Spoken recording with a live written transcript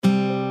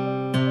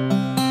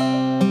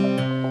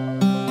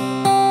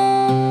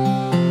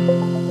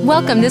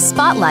Welcome to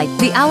Spotlight,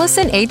 the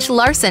Allison H.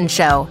 Larson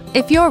Show.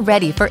 If you're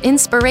ready for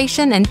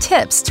inspiration and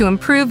tips to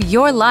improve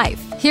your life,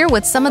 hear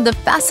what some of the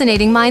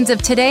fascinating minds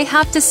of today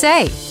have to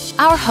say.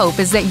 Our hope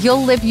is that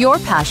you'll live your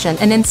passion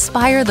and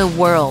inspire the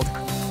world.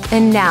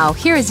 And now,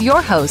 here is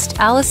your host,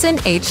 Allison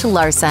H.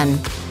 Larson.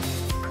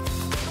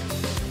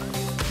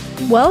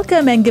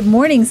 Welcome and good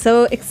morning.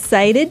 So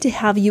excited to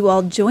have you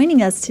all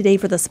joining us today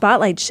for the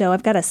Spotlight Show.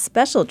 I've got a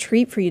special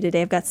treat for you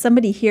today. I've got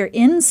somebody here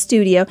in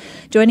studio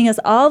joining us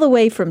all the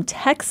way from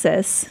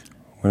Texas.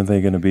 When are they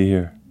going to be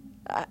here?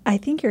 I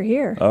think you're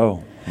here.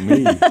 Oh,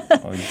 me.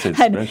 Oh, you said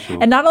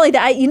special. And not only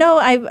that,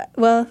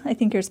 I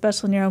think you're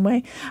special in your own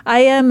way.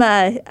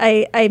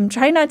 I'm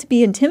trying not to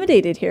be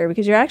intimidated here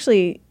because you're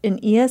actually an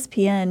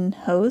ESPN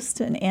host,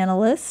 an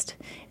analyst.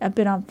 I've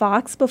been on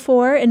Fox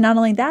before, and not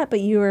only that, but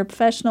you were a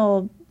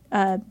professional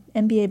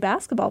NBA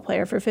basketball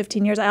player for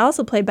 15 years. I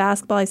also play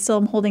basketball. I still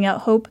am holding out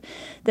hope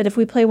that if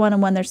we play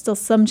one-on-one, there's still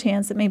some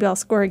chance that maybe I'll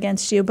score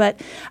against you. But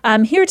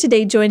here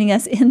today joining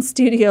us in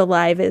studio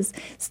live is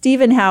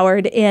Stephen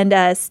Howard.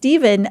 And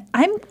Stephen,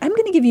 I'm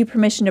going to give you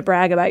permission to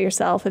brag about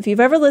yourself. If you've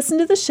ever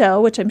listened to the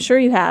show, which I'm sure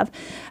you have,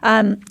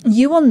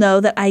 you will know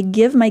that I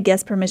give my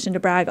guests permission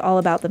to brag all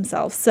about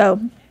themselves. So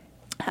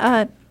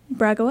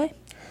brag away.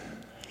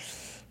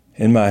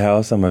 In my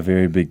house, I'm a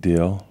very big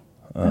deal.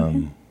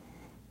 Okay.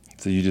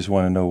 So you just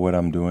want to know what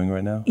I'm doing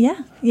right now?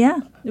 Yeah.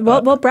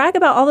 Well, brag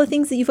about all the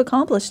things that you've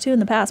accomplished, too, in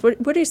the past.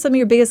 What are some of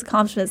your biggest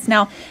accomplishments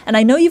now? And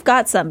I know you've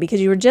got some because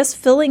you were just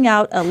filling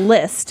out a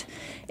list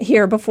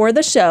here before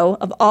the show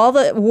of all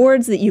the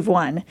awards that you've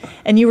won.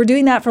 And you were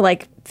doing that for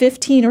like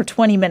 15 or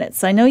 20 minutes.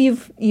 So I know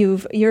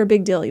you're a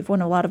big deal. You've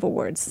won a lot of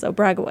awards. So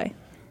brag away.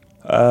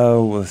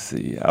 Let's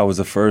see. I was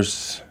the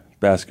first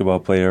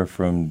basketball player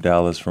from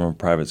Dallas from a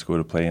private school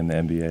to play in the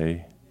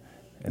NBA.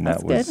 And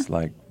that was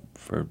like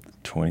for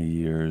 20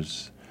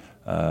 years.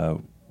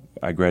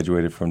 I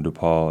graduated from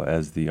DePaul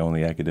as the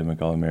only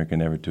academic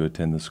All-American ever to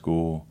attend the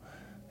school,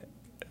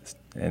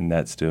 and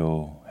that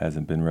still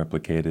hasn't been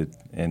replicated.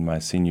 In my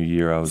senior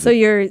year, I was... So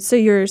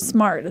you're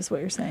smart, is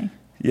what you're saying?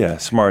 Yeah,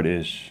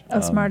 smart-ish.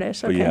 Oh,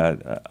 smart-ish, okay. But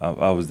yeah,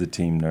 I was the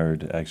team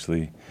nerd,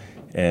 actually,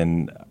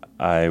 and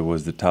I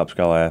was the top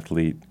scholar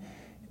athlete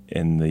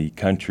in the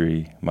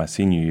country my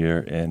senior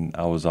year, and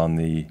I was on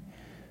the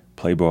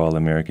Playboy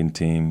All-American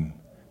team.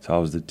 So I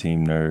was the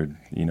team nerd,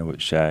 with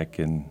Shaq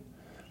and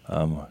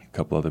a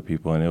couple other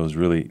people. And it was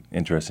really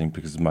interesting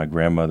because my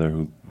grandmother,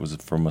 who was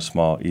from a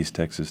small East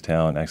Texas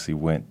town, actually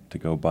went to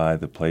go buy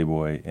the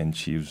Playboy. And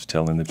she was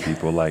telling the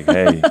people, like,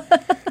 hey,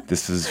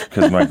 this is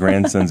because my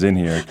grandson's in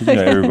here. 'Cause,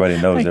 everybody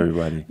knows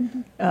everybody.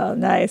 Oh,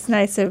 nice.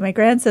 So my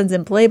grandson's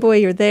in Playboy.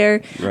 You're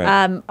there.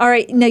 Right. All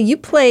right. Now, you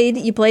played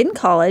in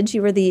college.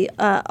 You were the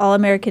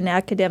All-American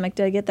academic.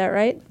 Did I get that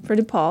right? For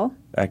DePaul.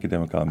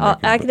 Academic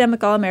All-American.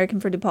 Academic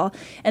All-American for DePaul.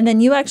 And then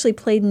you actually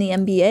played in the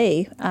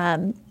NBA.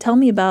 Tell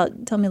me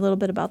a little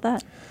bit about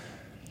that.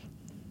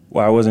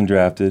 Well, I wasn't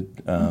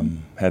drafted.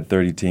 Had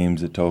 30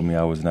 teams that told me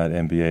I was not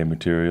NBA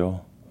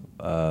material.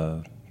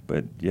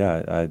 But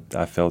yeah,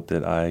 I felt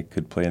that I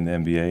could play in the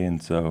NBA,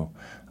 and so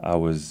I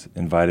was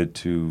invited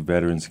to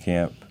Veterans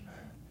Camp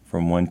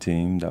from one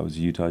team, that was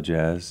Utah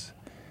Jazz,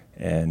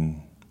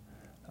 and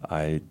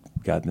I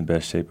got in the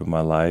best shape of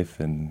my life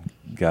and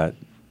got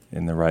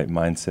in the right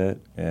mindset,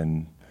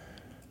 and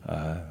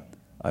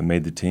I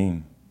made the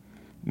team.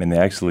 And they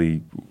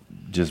actually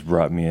just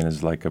brought me in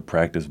as like a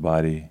practice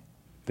body.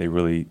 They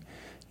really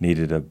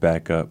needed a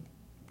backup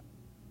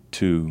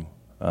too.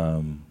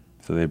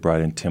 So they brought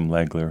in Tim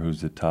Legler,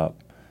 who's the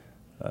top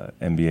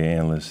NBA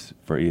analyst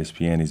for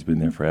ESPN. He's been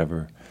there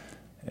forever.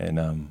 And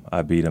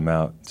I beat him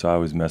out. So I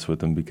always mess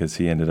with him because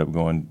he ended up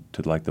going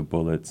to like the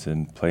Bullets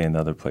and playing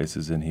other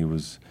places, and he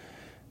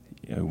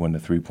won the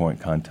three-point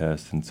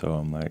contest. And so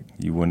I'm like,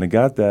 you wouldn't have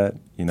got that.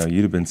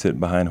 You'd have been sitting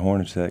behind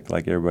Hornacek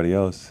like everybody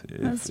else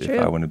if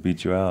I wouldn't have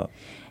beat you out.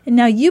 And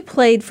now you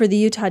played for the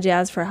Utah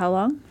Jazz for how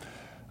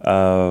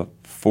long?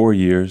 4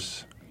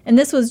 years. And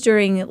this was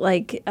during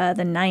like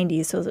the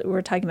 90s, so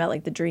we're talking about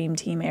like the Dream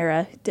Team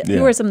era.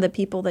 Who are some of the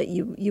people that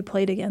you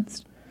played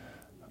against?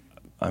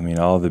 I mean,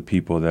 all the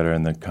people that are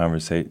in the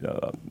conversation,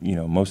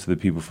 most of the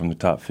people from the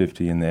top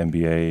 50 in the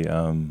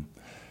NBA,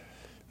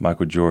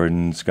 Michael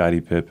Jordan, Scottie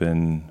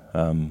Pippen,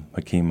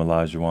 Hakeem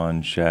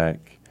Olajuwon, Shaq,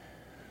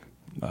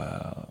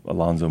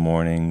 Alonzo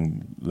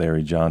Mourning,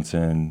 Larry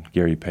Johnson,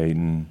 Gary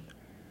Payton,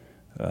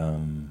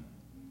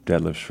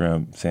 Detlef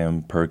Schrempf,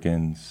 Sam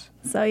Perkins.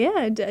 So yeah,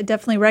 I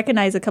definitely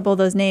recognize a couple of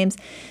those names.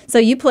 So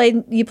you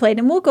played,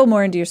 and we'll go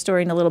more into your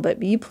story in a little bit,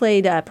 but you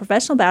played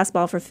professional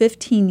basketball for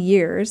 15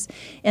 years,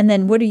 and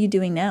then what are you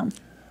doing now?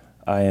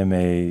 I am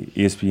a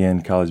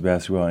ESPN college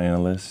basketball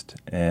analyst,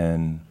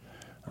 and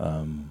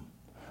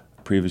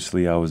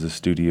previously I was a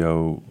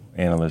studio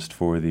analyst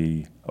for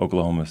the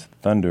Oklahoma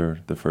Thunder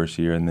the first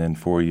year, and then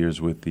 4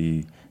 years with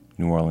the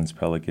New Orleans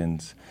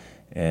Pelicans,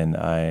 and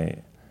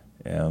I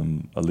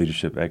am a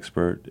leadership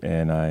expert,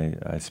 and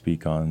I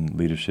speak on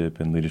leadership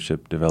and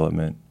leadership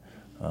development,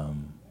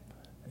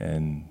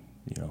 and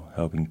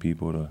helping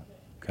people to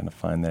kind of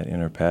find that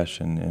inner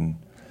passion and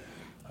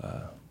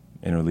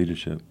inner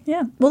leadership.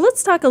 Yeah. Well,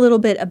 let's talk a little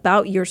bit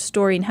about your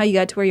story and how you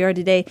got to where you are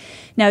today.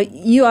 Now,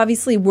 you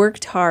obviously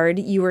worked hard.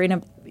 You were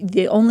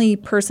the only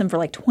person for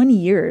like 20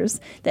 years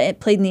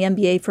that played in the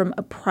NBA from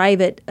a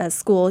private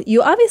school.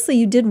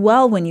 You did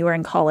well when you were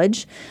in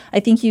college. I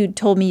think you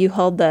told me you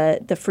held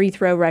the free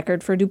throw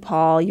record for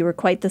DePaul. You were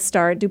quite the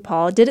star at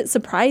DePaul. Did it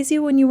surprise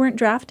you when you weren't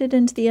drafted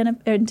into the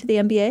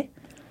NBA?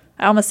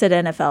 I almost said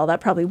NFL. That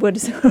probably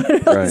would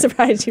really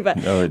surprise you. But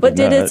no,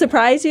 did it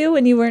surprise you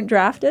when you weren't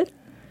drafted?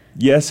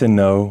 Yes and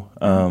no.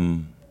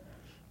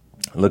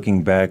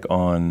 Looking back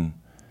on,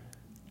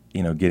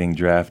 getting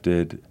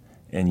drafted,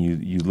 and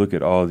you look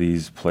at all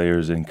these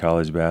players in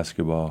college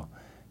basketball,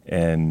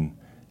 and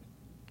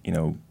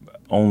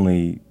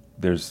only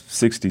there's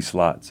 60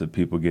 slots of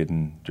people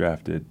getting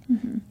drafted,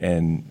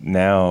 and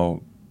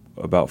now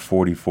about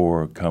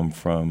 44 come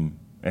from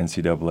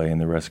NCAA,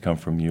 and the rest come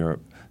from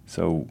Europe.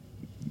 So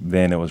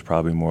then it was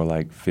probably more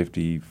like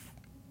 50,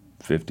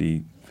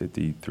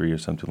 53 or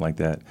something like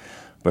that.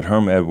 But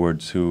Herm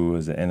Edwards, who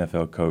was an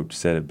NFL coach,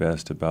 said it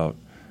best about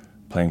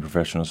playing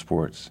professional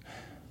sports.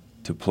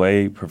 To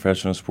play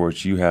professional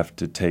sports, you have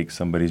to take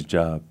somebody's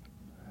job,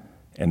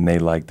 and they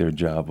like their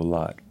job a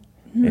lot.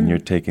 And you're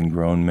taking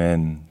grown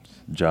men's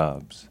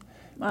jobs.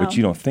 Wow. But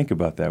you don't think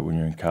about that when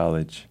you're in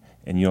college,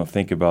 and you don't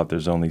think about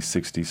there's only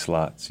 60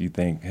 slots. You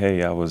think,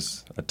 hey, I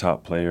was a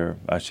top player,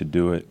 I should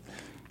do it.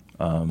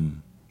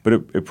 But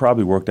it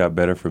probably worked out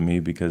better for me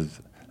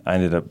because I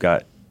ended up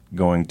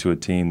going to a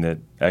team that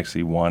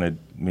actually wanted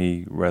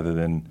me rather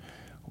than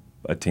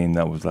a team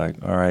that was like,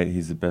 all right,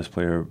 he's the best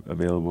player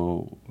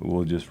available,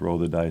 we'll just roll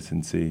the dice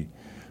and see.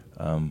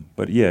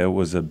 But yeah, it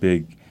was a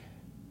big,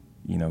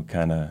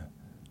 kind of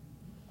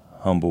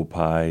humble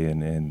pie,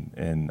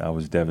 and I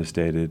was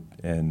devastated,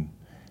 and,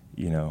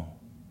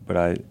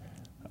 but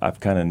I've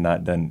kind of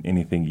not done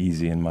anything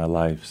easy in my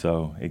life,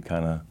 so it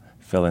kind of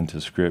fell into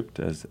script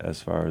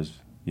as far as,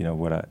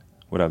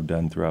 what I've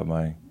done throughout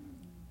my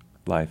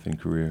life and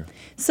career.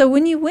 So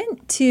when you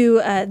went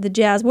to the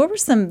Jazz, what were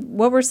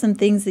some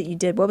things that you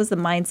did? What was the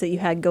mindset you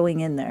had going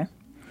in there?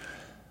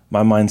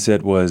 My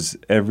mindset was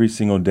every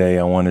single day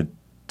I wanted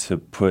to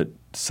put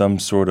some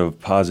sort of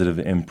positive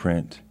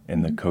imprint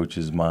in the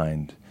coach's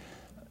mind.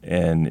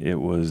 And it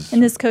was...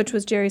 And this coach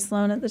was Jerry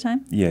Sloan at the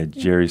time? Yeah,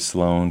 Jerry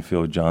Sloan,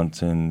 Phil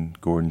Johnson,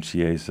 Gordon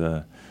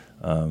Chiesa.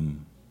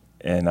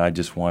 And I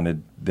just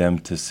wanted them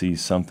to see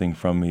something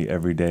from me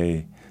every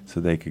day so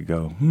they could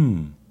go,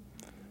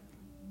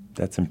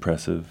 that's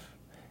impressive.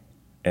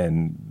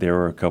 And there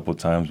were a couple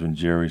times when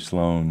Jerry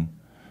Sloan,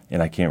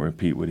 and I can't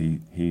repeat what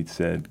he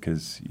said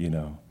because, he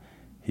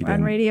We're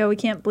on radio, we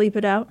can't bleep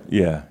it out.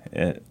 Yeah,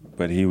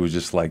 but he was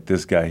just like,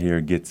 this guy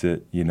here gets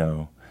it,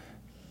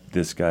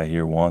 this guy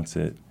here wants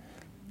it.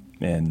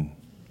 And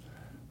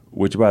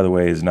which, by the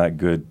way, is not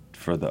good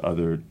for the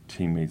other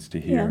teammates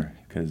to hear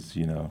because,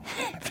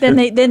 then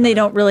they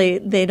don't really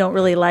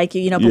like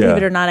you. Believe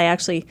it or not, I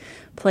actually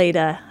played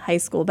high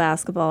school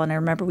basketball, and I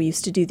remember we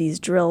used to do these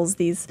drills,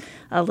 these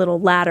little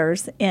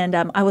ladders, and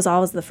I was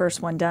always the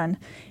first one done.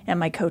 And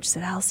my coach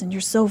said, "Allison,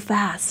 you're so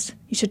fast.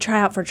 You should try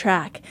out for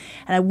track."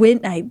 And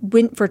I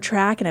went for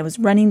track, and I was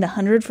running the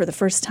 100 for the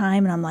first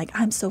time, and I'm like,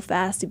 I'm so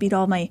fast to beat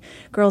all my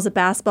girls at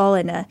basketball.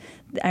 And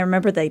I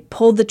remember they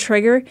pulled the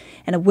trigger,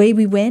 and away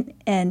we went,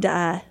 and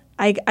I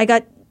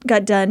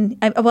got done.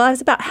 I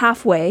was about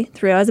halfway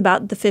through. I was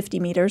about the 50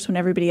 meters when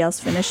everybody else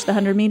finished the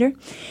 100 meter.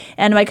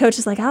 And my coach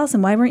is like,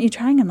 "Allison, why weren't you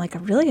trying?" I'm like, I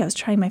was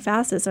trying my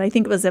fastest. And I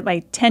think it was at my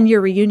 10-year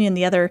reunion,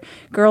 the other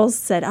girls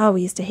said, "Oh,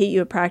 we used to hate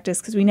you at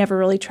practice because we never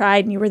really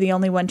tried and you were the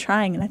only one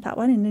trying." And I thought,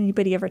 why didn't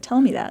anybody ever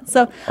tell me that?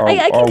 So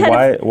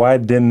why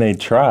didn't they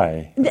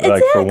try? Exactly.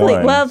 Like for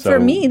one. Well, for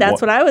me, that's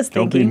what I was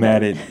thinking. Don't be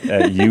mad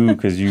at you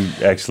because you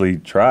actually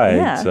tried.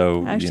 Yeah,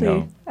 so,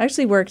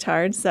 actually worked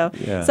hard, so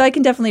I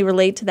can definitely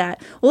relate to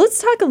that. Well,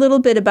 let's talk a little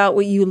bit about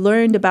what you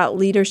learned about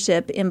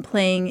leadership in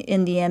playing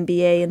in the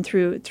NBA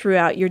and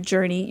throughout your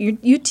journey.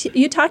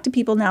 You talk to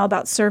people now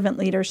about servant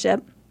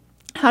leadership,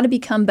 how to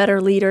become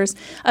better leaders.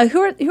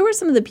 Who are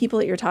some of the people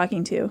that you're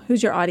talking to?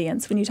 Who's your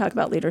audience when you talk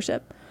about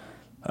leadership?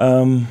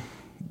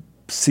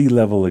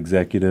 C-level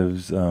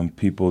executives,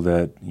 people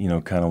that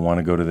kind of want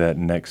to go to that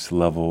next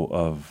level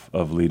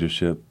of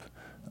leadership,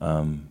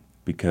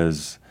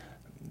 because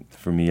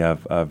for me,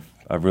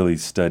 I've really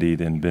studied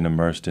and been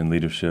immersed in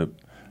leadership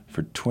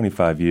for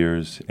 25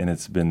 years, and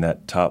it's been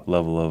that top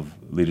level of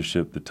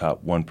leadership, the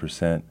top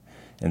 1%.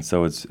 And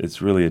so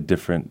it's really a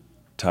different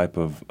type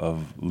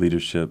of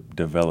leadership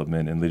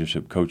development and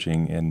leadership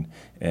coaching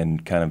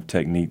and kind of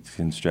techniques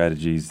and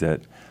strategies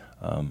that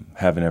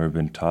haven't ever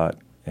been taught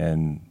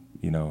and,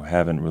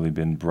 haven't really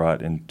been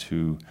brought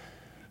into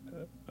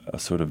a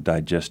sort of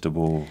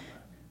digestible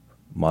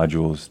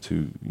modules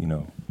to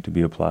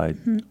be applied.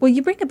 Well,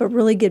 you bring up a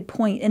really good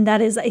point, and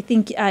that is, I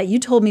think you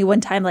told me one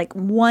time like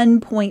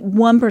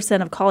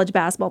 1.1% of college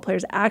basketball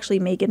players actually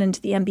make it into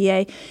the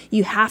NBA.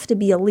 You have to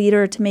be a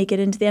leader to make it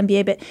into the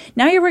NBA, but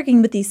now you're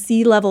working with these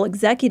C-level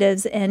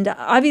executives, and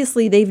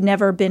obviously they've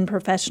never been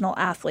professional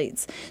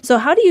athletes. So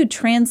how do you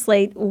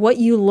translate what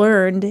you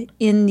learned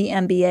in the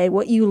NBA,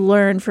 what you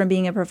learned from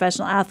being a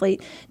professional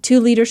athlete, to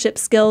leadership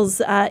skills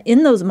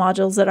in those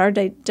modules that are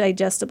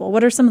digestible?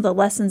 What are some of the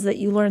lessons that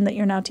you learned that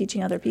you're now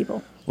teaching other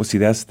people? Well, see,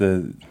 that's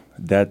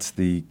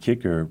the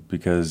kicker,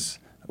 because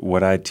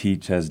what I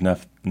teach has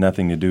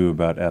nothing to do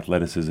about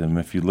athleticism.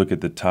 If you look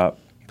at the top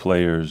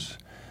players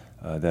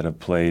that have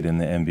played in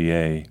the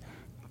NBA,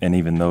 and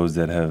even those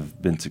that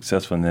have been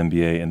successful in the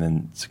NBA and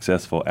then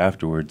successful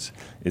afterwards,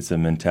 it's a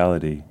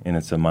mentality and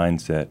it's a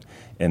mindset.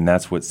 And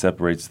that's what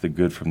separates the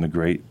good from the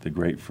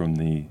great from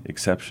the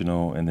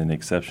exceptional, and then the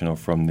exceptional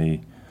from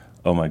the,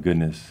 oh my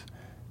goodness.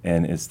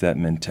 And it's that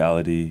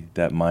mentality,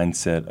 that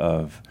mindset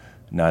of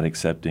not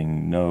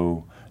accepting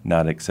no,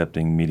 not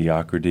accepting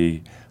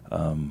mediocrity,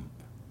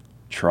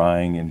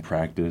 trying in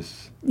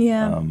practice.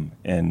 Yeah.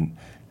 And,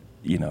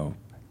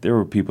 there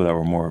were people that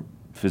were more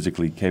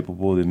physically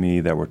capable than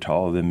me, that were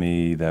taller than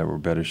me, that were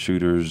better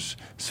shooters,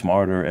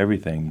 smarter,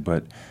 everything.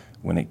 But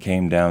when it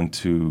came down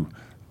to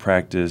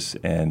practice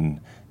and,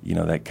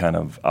 that kind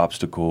of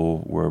obstacle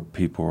where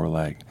people were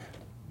like,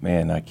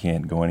 man, I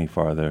can't go any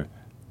farther,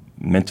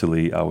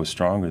 mentally I was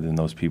stronger than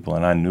those people,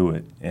 and I knew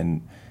it.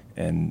 And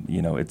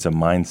it's a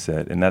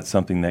mindset, and that's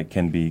something that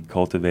can be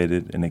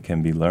cultivated and it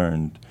can be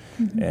learned.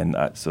 Mm-hmm. And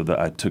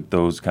I took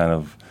those kind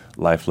of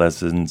life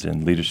lessons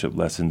and leadership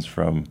lessons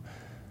from,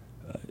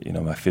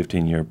 my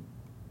 15-year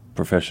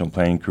professional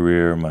playing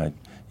career, my,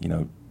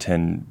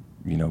 10,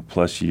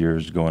 plus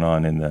years going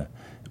on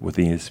with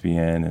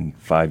ESPN, and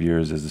 5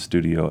 years as a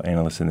studio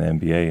analyst in the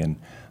NBA,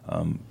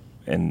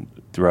 and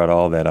throughout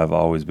all that, I've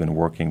always been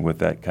working with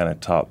that kind of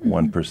top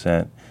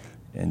 1%,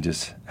 and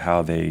just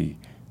how they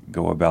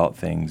go about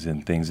things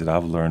and things that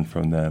I've learned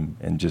from them,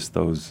 and just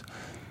those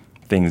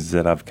things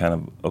that I've kind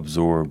of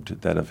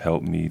absorbed that have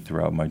helped me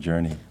throughout my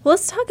journey. Well,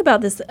 let's talk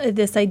about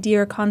this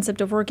idea or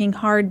concept of working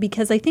hard,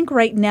 because I think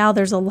right now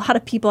there's a lot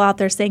of people out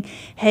there saying,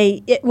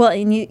 hey,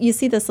 and you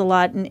see this a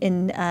lot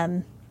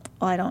in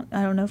I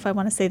don't know if I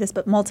want to say this,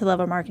 but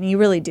multi-level marketing, you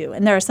really do.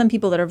 And there are some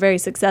people that are very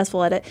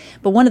successful at it.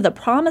 But one of the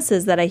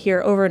promises that I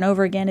hear over and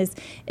over again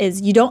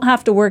is you don't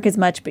have to work as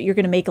much, but you're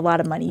going to make a lot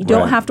of money. You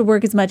don't have to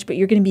work as much, but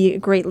you're going to be a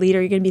great leader.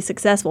 You're going to be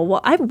successful.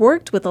 Well, I've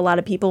worked with a lot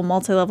of people,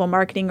 multi-level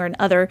marketing or in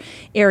other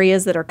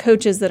areas, that are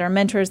coaches, that are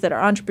mentors, that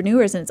are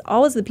entrepreneurs, and it's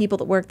always the people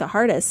that work the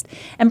hardest.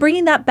 And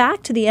bringing that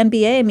back to the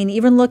NBA, I mean,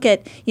 even look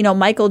at,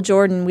 Michael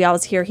Jordan. We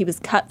always hear he was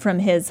cut from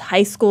his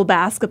high school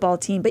basketball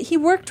team, but he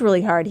worked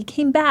really hard. He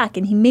came back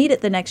and he made it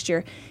the next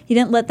year. He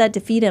didn't let that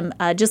defeat him.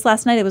 Just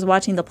last night I was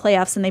watching the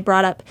playoffs, and they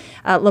brought up,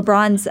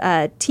 LeBron's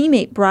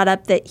teammate brought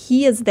up that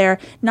he is there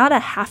not a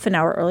half an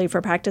hour early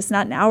for practice,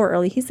 not an hour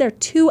early. He's there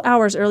 2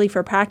 hours early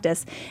for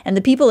practice. And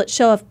the people that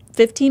show up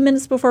 15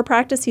 minutes before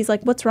practice, he's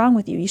like, what's wrong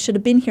with you? You should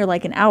have been here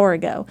like an hour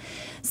ago.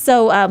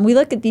 So we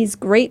look at these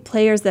great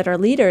players that are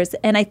leaders,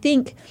 and I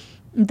think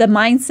the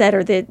mindset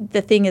or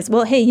the thing is,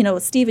 well, hey,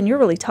 Stephen, you're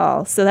really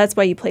tall, so that's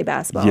why you play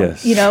basketball.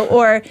 Yes.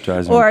 Or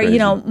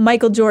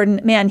Michael Jordan,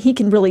 man, he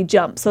can really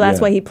jump, so that's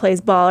why he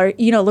plays ball. Or,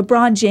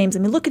 LeBron James, I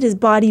mean, look at his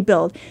body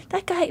build.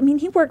 That guy, I mean,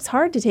 he works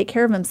hard to take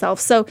care of himself.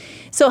 So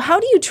how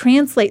do you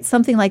translate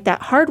something like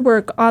that, hard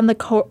work on the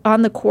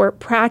court,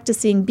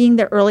 practicing, being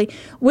there early?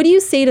 What do you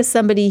say to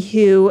somebody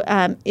who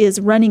is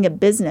running a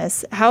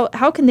business?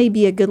 How can they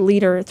be a good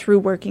leader through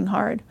working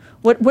hard?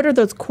 What are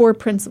those core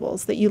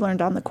principles that you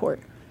learned on the court?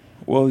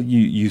 Well,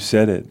 you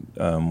said it.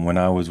 When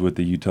I was with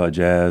the Utah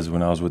Jazz,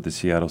 when I was with the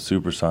Seattle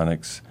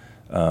Supersonics,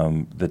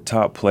 the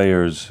top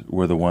players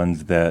were the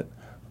ones that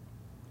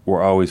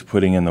were always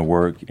putting in the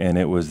work, and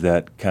it was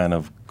that kind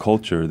of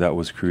culture that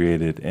was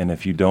created. And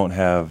if you don't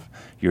have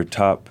your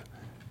top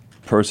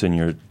person,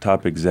 your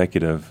top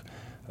executive,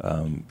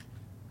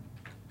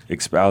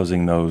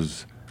 espousing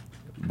those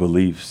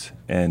beliefs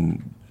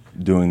and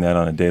doing that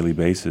on a daily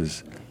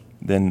basis,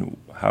 then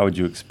how would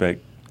you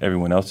expect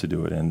everyone else to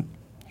do it? And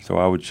so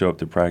I would show up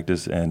to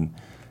practice, and,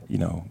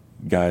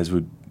 guys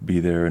would be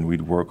there, and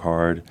we'd work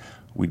hard.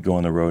 We'd go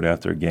on the road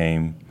after a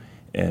game,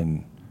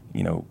 and,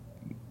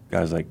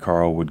 guys like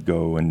Carl would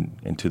go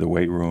into the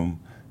weight room,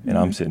 and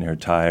I'm sitting there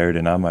tired,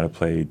 and I might have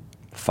played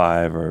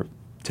 5 or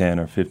 10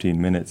 or 15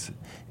 minutes,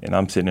 and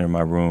I'm sitting there in my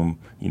room,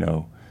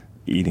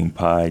 eating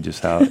pie,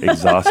 just how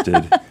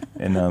exhausted.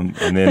 And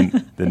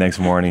then the next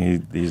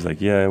morning he's like,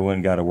 yeah, I went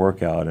and got a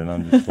workout, and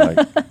I'm just like,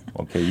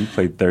 okay, you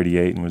played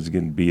 38 and was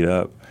getting beat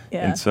up.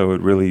 Yeah. And so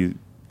it really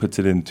puts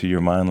it into your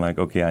mind like,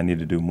 okay, I need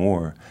to do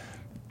more.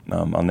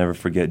 I'll never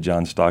forget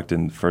John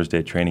Stockton, first day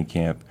of training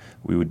camp.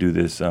 We would do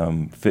this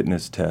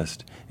fitness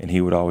test, and he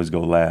would always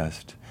go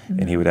last. Mm-hmm.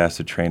 And he would ask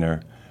the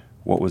trainer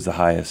what was the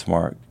highest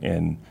mark.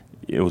 And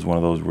it was one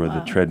of those where the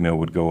treadmill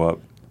would go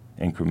up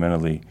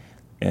incrementally.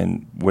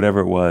 And whatever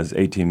it was,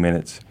 18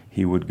 minutes,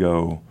 he would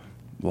go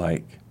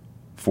like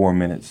 4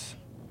 minutes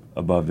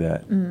above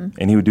that.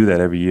 And he would do that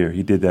every year.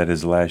 He did that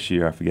his last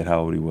year. I forget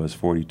how old he was,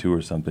 42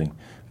 or something.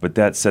 But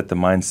that set the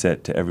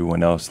mindset to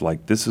everyone else,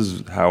 like, this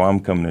is how I'm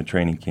coming to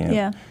training camp.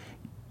 Yeah.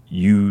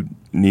 You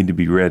need to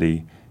be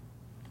ready.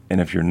 And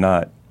if you're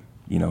not,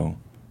 you know,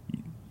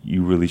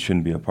 you really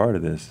shouldn't be a part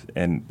of this.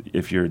 And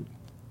if your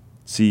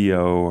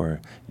CEO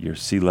or your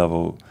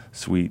C-level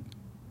suite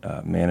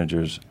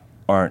managers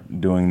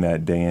aren't doing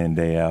that day in and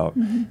day out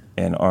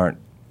and aren't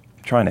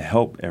trying to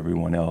help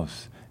everyone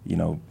else, you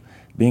know,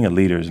 being a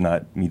leader is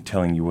not me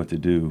telling you what to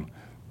do.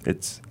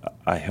 It's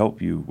I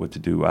help you what to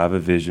do. I have a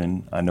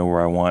vision. I know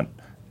where I want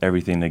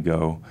everything to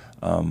go,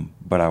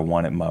 but I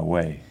want it my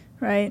way.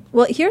 Right.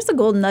 Well, here's a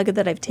golden nugget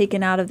that I've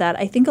taken out of that.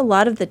 I think a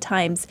lot of the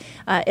times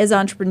as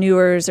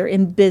entrepreneurs or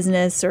in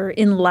business or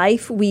in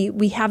life,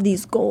 we have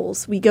these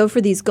goals. We go for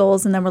these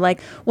goals, and then we're like,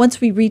 once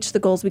we reach the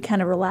goals, we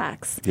kind of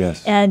relax.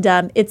 Yes.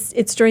 And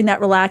it's during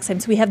that relax time.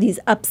 So we have these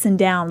ups and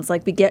downs.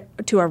 Like we get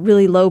to our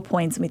really low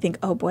points and we think,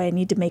 oh boy, I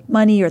need to make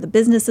money, or the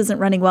business isn't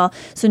running well.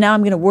 So now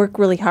I'm going to work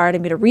really hard.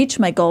 I'm going to reach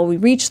my goal. We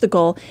reach the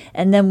goal,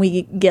 and then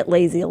we get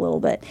lazy a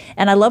little bit.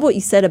 And I love what you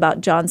said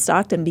about John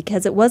Stockton,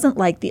 because it wasn't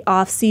like the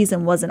off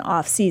season was an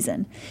off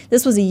season.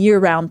 This was a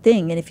year-round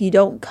thing, and if you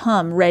don't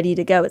come ready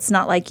to go, it's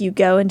not like you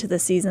go into the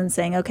season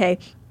saying, okay,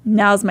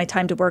 now's my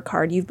time to work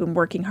hard. You've been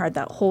working hard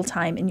that whole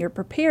time, and you're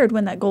prepared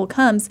when that goal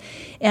comes.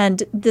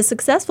 And the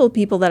successful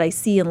people that I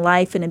see in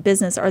life and in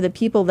business are the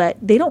people that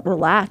they don't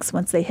relax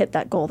once they hit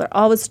that goal. They're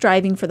always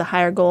striving for the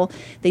higher goal.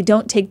 They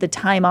don't take the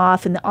time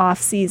off in the off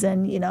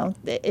season. You know,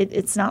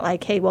 it's not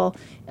like, hey, well,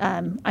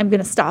 I'm going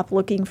to stop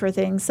looking for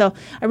things. So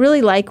I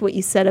really like what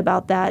you said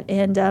about that,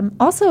 and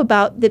also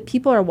about that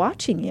people are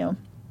watching you.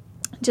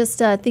 Just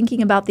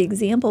thinking about the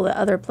example that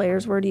other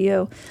players were to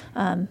you,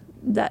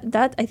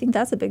 that I think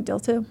that's a big deal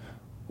too.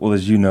 Well,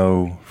 as you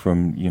know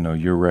from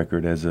your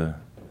record as a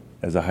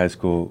high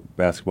school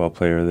basketball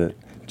player, that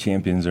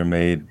champions are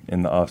made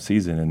in the off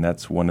season, and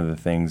that's one of the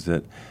things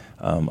that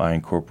I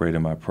incorporate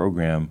in my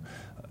program.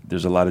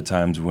 There's a lot of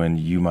times when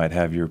you might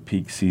have your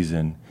peak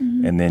season,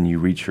 and then you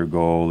reach your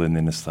goal, and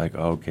then it's like,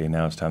 oh, okay,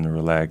 now it's time to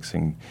relax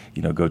and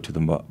go to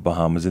the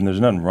Bahamas, and there's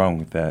nothing wrong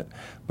with that.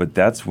 But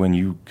that's when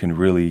you can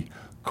really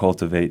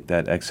cultivate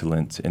that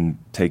excellence and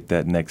take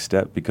that next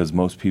step, because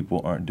most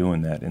people aren't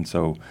doing that. And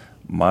so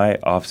my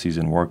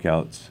off-season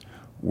workouts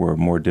were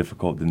more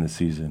difficult than the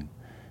season.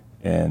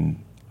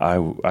 And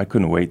I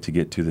couldn't wait to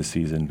get to the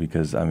season,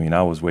 because, I mean,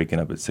 I was waking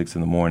up at 6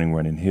 in the morning,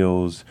 running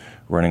hills,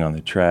 running on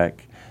the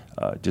track,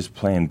 just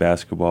playing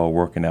basketball,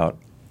 working out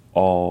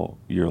all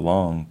year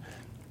long.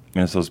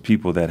 And it's those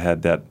people that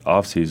had that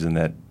off-season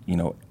that,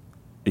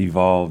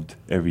 evolved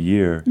every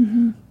year.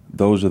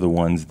 Those are the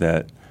ones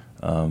that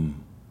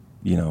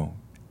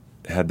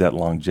had that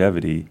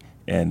longevity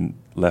and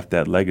left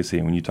that legacy.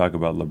 And when you talk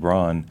about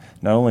LeBron,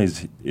 not only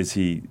is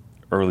he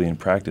early in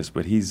practice,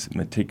 but he's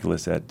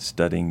meticulous at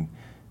studying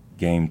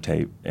game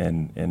tape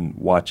and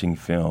watching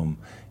film.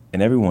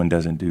 And everyone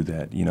doesn't do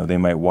that. They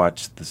might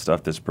watch the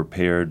stuff that's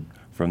prepared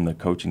from the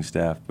coaching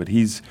staff, but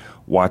he's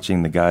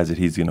watching the guys that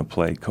he's going to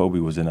play. Kobe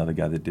was another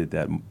guy that did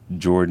that.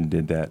 Jordan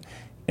did that.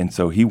 And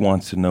so he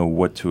wants to know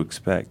what to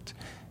expect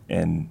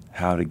and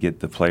how to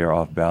get the player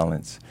off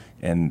balance.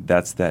 And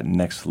that's that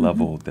next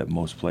level that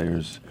most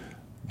players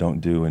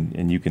don't do,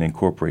 and you can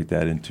incorporate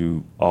that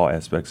into all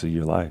aspects of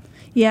your life.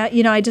 Yeah,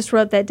 I just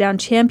wrote that down.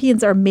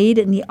 Champions are made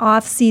in the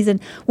off season.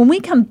 When we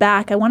come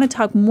back, I want to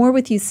talk more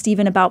with you,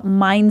 Stephen, about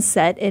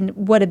mindset and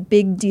what a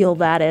big deal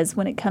that is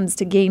when it comes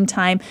to game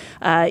time.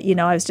 I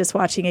was just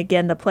watching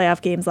again the playoff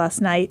games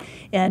last night,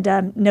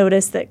 and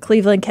noticed that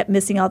Cleveland kept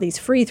missing all these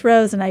free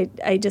throws, and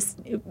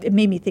it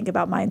made me think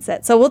about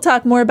mindset. So we'll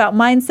talk more about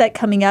mindset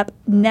coming up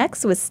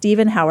next with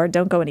Stephen Howard.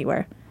 Don't go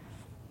anywhere.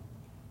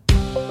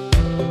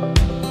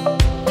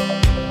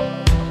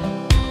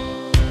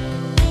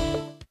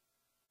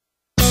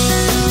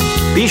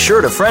 Be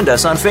sure to friend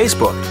us on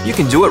Facebook. You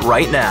can do it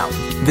right now.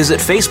 Visit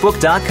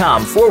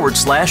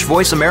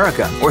facebook.com/Voice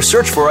America or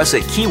search for us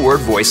at keyword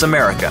Voice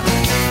America.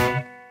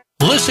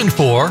 Listen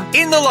for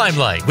In the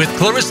Limelight with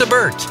Clarissa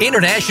Burt,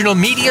 international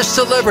media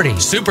celebrity,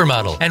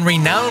 supermodel, and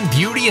renowned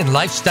beauty and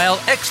lifestyle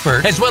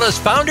expert, as well as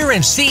founder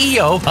and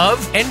CEO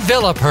of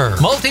Envelop Her,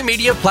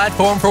 multimedia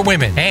platform for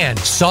women, and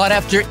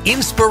sought-after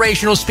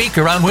inspirational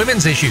speaker on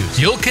women's issues.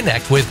 You'll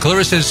connect with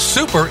Clarissa's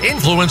super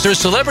influencer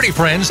celebrity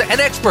friends and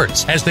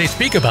experts as they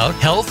speak about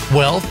health,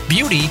 wealth,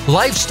 beauty,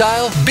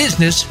 lifestyle,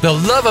 business, the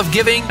love of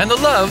giving, and the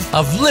love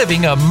of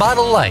living a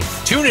model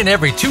life. Tune in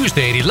every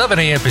Tuesday at 11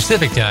 a.m.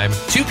 Pacific Time,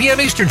 2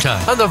 p.m. Eastern Time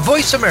on the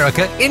Voice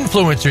America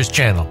Influencers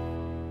Channel.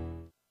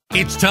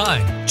 It's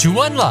time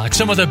to unlock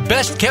some of the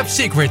best-kept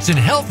secrets in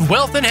health,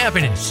 wealth, and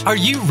happiness. Are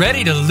you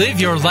ready to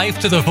live your life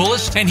to the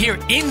fullest and hear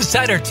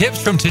insider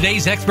tips from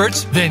today's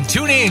experts? Then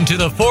tune in to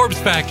The Forbes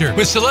Factor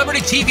with celebrity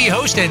TV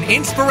host and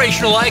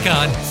inspirational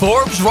icon,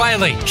 Forbes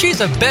Riley.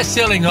 She's a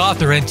best-selling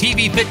author and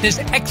TV fitness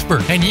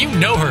expert, and you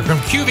know her from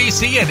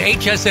QVC and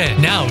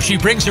HSN. Now she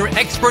brings her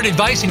expert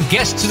advice and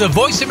guests to the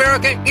Voice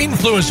America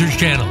Influencers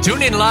Channel.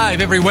 Tune in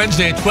live every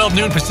Wednesday at 12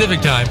 noon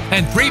Pacific Time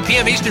and 3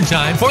 p.m. Eastern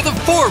Time for The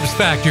Forbes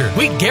Factor.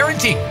 We guarantee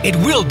guarantee it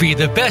will be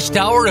the best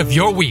hour of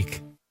your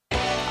week.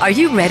 Are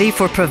you ready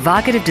for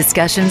provocative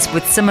discussions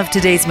with some of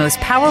today's most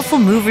powerful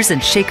movers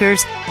and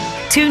shakers?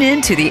 Tune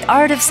in to The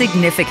Art of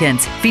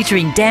Significance,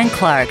 featuring Dan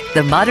Clark,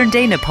 the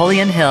modern-day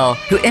Napoleon Hill,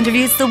 who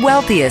interviews the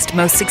wealthiest,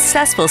 most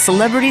successful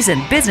celebrities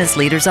and business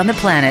leaders on the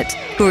planet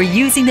who are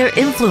using their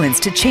influence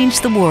to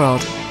change the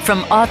world. From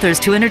authors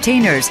to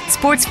entertainers,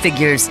 sports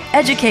figures,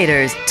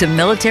 educators to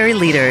military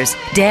leaders,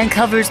 Dan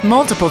covers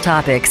multiple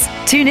topics.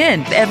 Tune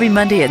in every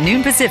Monday at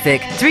noon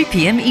Pacific, 3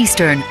 p.m.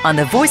 Eastern on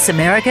the Voice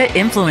America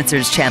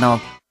Influencers channel.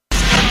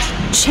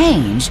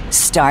 Change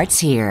starts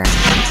here.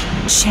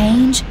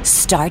 Change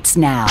starts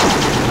now.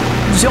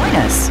 Join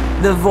us,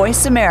 the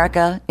Voice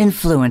America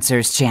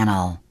Influencers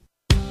channel.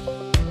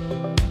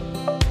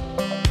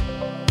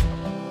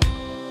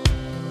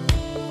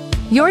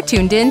 You're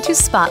tuned in to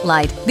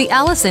Spotlight, the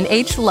Allison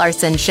H.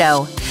 Larson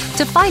Show.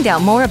 To find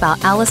out more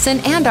about Allison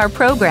and our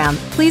program,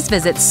 please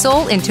visit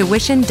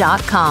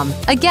soulintuition.com.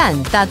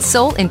 Again, that's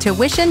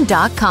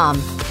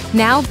soulintuition.com.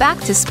 Now back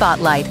to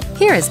Spotlight.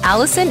 Here is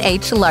Allison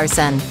H.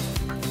 Larson.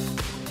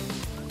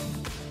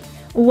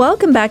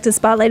 Welcome back to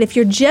Spotlight. If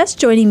you're just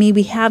joining me,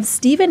 we have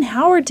Stephen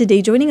Howard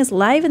today joining us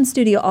live in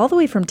studio all the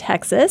way from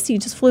Texas. You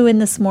just flew in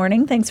this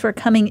morning. Thanks for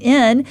coming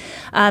in.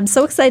 I'm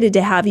so excited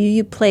to have you.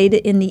 You played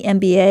in the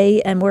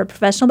NBA and were a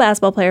professional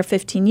basketball player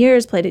 15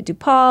 years, played at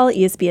DePaul,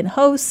 ESPN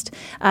host,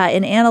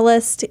 an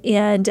analyst,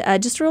 and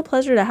just a real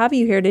pleasure to have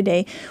you here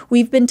today.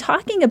 We've been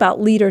talking about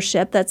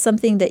leadership. That's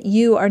something that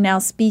you are now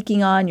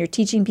speaking on. You're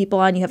teaching people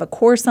on. You have a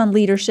course on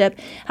leadership,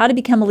 how to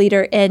become a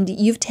leader, and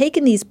you've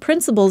taken these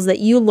principles that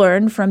you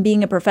learned from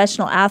being a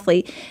professional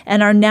athlete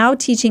and are now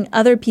teaching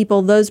other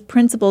people those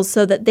principles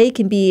so that they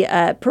can be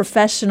a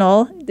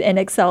professional and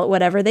excel at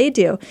whatever they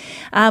do.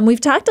 We've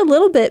talked a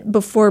little bit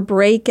before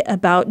break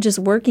about just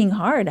working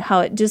hard, how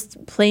it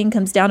just plain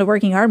comes down to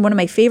working hard. One of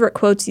my favorite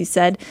quotes you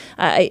said,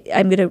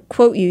 I'm going to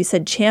quote you, you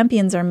said,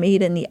 champions are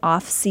made in the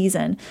off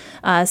season.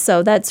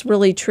 So that's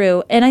really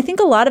true. And I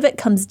think a lot of it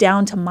comes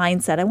down to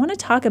mindset. I want to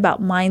talk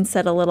about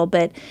mindset a little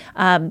bit.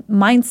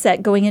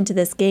 Mindset going into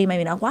this game. I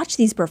mean, I watch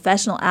these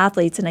professional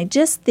athletes and I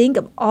just think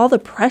of all the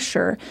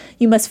pressure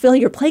you must feel.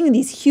 You're playing in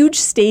these huge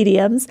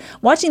stadiums,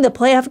 watching the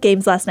playoff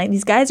games last night, and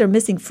these guys are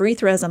missing free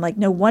throws. I'm like,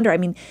 no wonder. I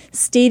mean,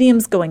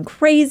 stadiums going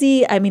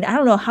crazy. I mean, I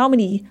don't know how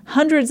many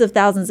hundreds of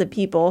thousands of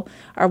people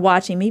are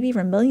watching, maybe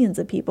even millions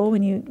of people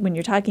when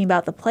you're talking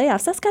about the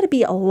playoffs. That's got to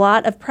be a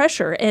lot of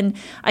pressure. And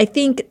I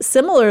think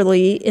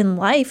similarly in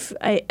life,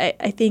 I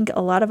think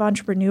a lot of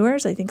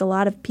entrepreneurs, I think a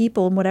lot of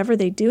people in whatever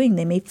they're doing,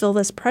 they may feel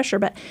this pressure.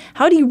 But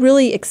how do you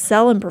really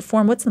excel and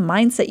perform? What's the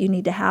mindset you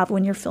need to have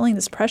when you're feeling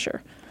this pressure?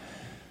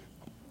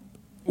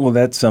 Well,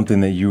 that's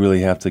something that you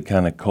really have to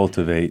kind of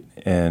cultivate,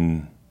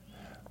 and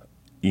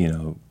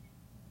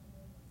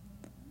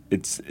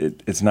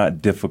it's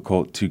not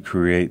difficult to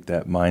create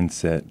that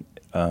mindset.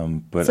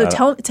 But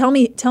so tell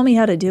me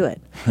how to do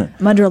it.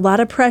 I'm under a lot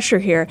of pressure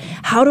here.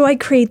 How do I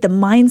create the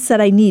mindset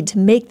I need to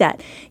make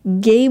that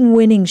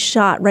game-winning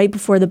shot right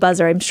before the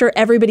buzzer? I'm sure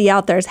everybody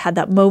out there has had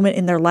that moment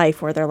in their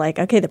life where they're like,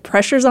 okay, the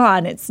pressure's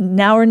on. It's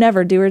now or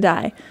never, do or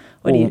die.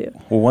 What do you do?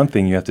 Well, one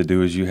thing you have to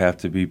do is you have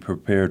to be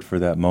prepared for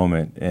that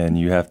moment, and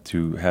you have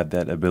to have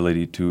that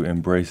ability to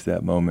embrace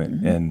that moment.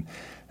 Mm-hmm. And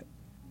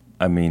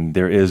I mean,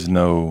 there is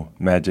no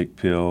magic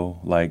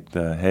pill like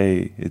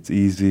hey, it's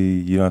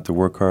easy, you don't have to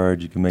work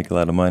hard, you can make a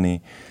lot of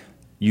money.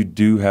 You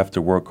do have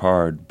to work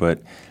hard,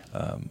 but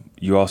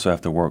you also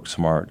have to work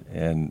smart.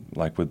 And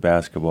like with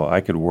basketball,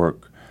 I could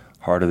work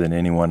harder than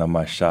anyone on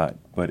my shot,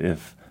 but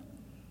if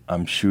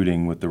I'm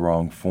shooting with the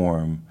wrong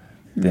form,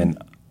 then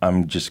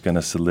I'm just going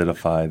to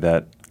solidify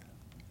that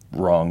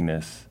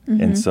wrongness.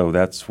 Mm-hmm. And so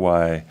that's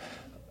why,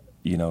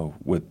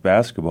 with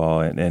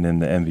basketball and in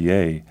the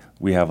NBA,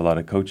 we have a lot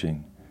of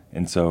coaching.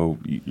 And so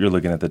you're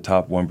looking at the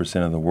top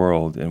 1% of the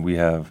world, and we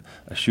have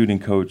a shooting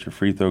coach, a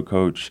free throw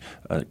coach,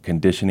 a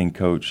conditioning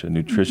coach, a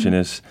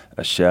nutritionist,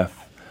 a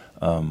chef.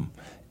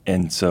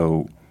 And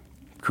so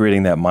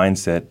creating that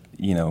mindset,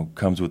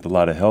 comes with a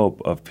lot of help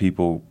of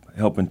people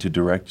helping to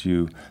direct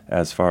you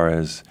as far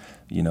as,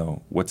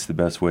 what's the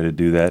best way to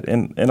do that.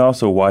 And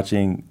also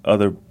watching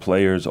other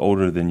players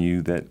older than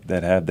you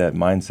that have that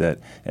mindset.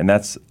 And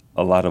that's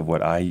a lot of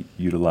what I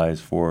utilize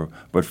for.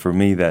 But for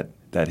me, that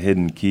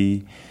hidden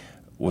key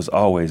was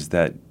always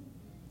that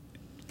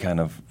kind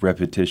of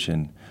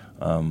repetition.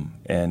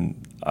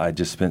 And I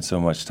just spent so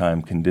much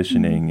time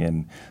conditioning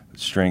and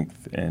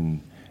strength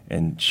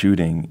and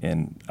shooting.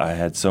 And I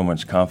had so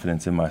much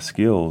confidence in my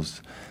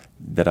skills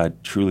that I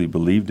truly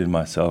believed in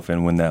myself.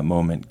 And when that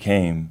moment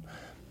came,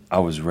 I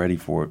was ready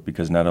for it,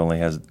 because not only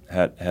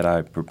had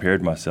I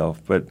prepared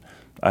myself, but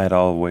I had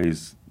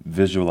always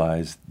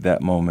visualized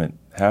that moment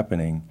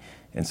happening.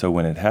 And so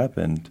when it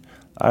happened,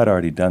 I had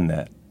already done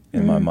that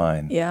in my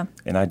mind. Yeah.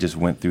 And I just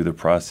went through the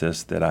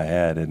process that I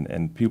had.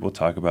 And people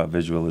talk about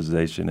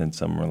visualization, and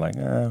some are like,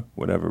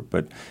 whatever.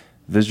 But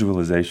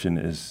visualization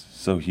is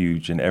so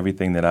huge. And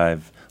everything that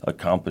I've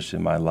accomplished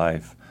in my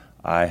life,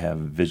 I have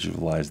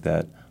visualized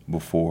that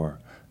before.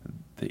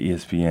 The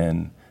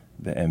ESPN,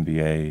 the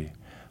NBA,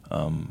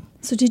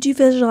 So did you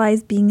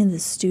visualize being in the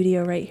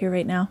studio right here,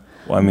 right now?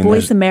 Well, I mean,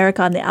 Voice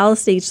America on the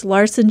Alice H.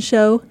 Larson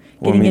Show,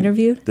 getting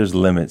interviewed? There's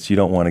limits. You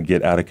don't want to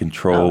get out of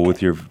control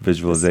with your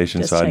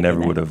visualization, so I never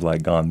would have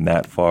gone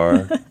that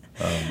far.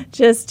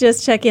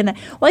 Just check in.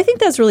 Well, I think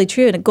that's really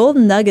true. And a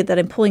golden nugget that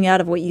I'm pulling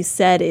out of what you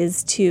said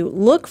is to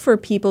look for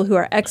people who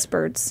are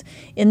experts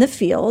in the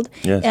field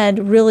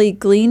and really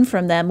glean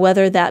from them,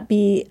 whether that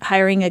be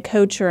hiring a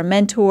coach or a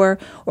mentor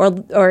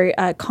or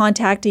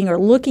contacting or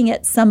looking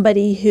at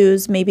somebody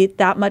who's maybe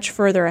that much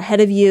further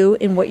ahead of you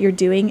in what you're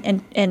doing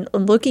and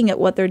looking at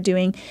what they're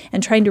doing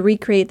and trying to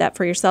recreate that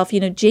for yourself.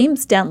 You know,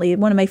 James Dentley,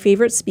 one of my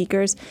favorite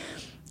speakers,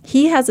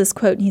 he has this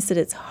quote, and he said,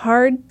 it's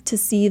hard to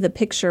see the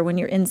picture when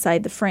you're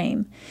inside the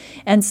frame.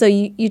 And so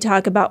you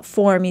talk about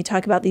form, you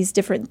talk about these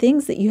different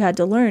things that you had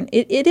to learn.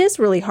 It is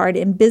really hard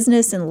in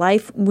business and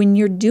life when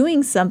you're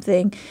doing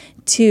something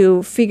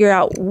to figure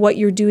out what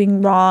you're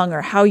doing wrong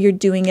or how you're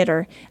doing it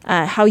or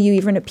how you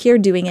even appear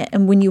doing it.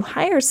 And when you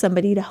hire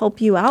somebody to help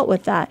you out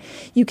with that,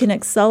 you can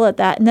excel at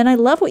that. And then I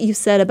love what you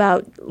said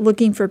about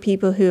looking for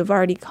people who have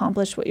already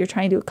accomplished what you're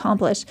trying to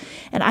accomplish.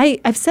 And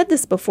I've said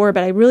this before,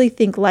 but I really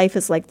think life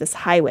is like this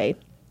highway.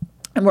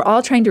 And we're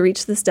all trying to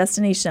reach this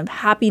destination of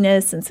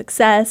happiness and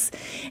success.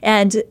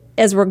 And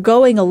as we're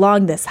going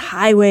along this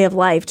highway of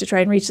life to try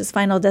and reach this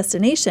final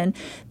destination,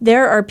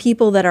 there are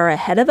people that are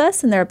ahead of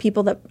us and there are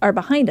people that are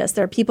behind us.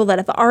 There are people that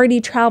have already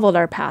traveled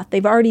our path.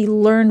 They've already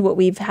learned what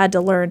we've had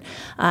to learn.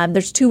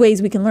 There's two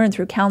ways we can learn,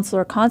 through counsel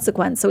or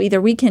consequence. So either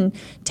we can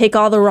take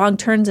all the wrong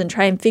turns and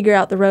try and figure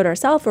out the road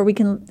ourselves, or we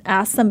can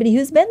ask somebody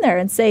who's been there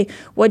and say,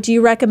 what do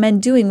you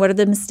recommend doing? What are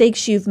the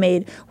mistakes you've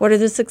made? What are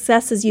the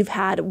successes you've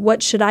had?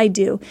 What should I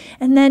do?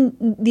 And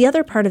then the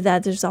other part of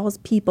that, there's always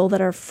people that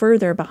are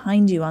further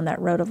behind you on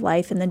that road of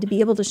life, and then to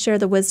be able to share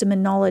the wisdom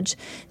and knowledge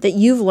that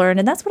you've learned.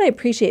 And that's what I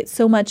appreciate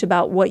so much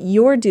about what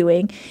you're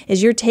doing,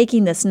 is you're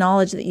taking this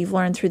knowledge that you've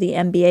learned through the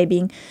MBA,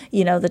 being,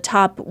 you know, the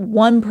top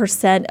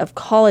 1% of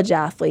college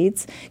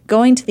athletes,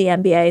 going to the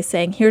MBA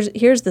saying,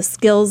 here's the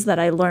skills that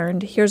I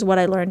learned, here's what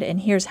I learned,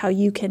 and here's how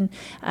you can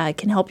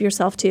help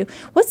yourself too.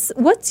 What's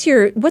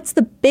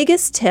the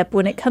biggest tip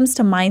when it comes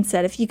to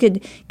mindset? If you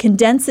could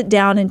condense it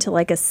down into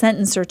like a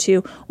sentence or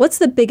two, what's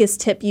the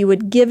biggest tip you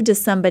would give to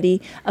somebody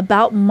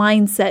about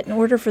mindset in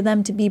order for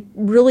them to be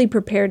really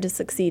prepared to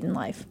succeed in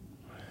life?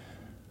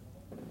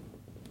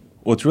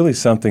 Well, it's really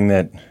something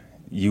that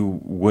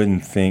you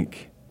wouldn't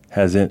think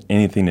has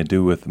anything to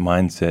do with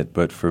mindset,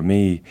 but for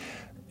me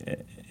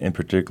in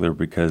particular,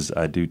 because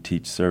I do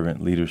teach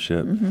servant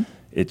leadership,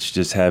 it's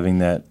just having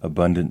that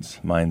abundance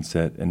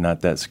mindset and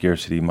not that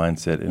scarcity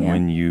mindset. And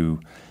when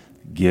you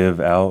give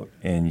out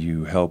and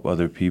you help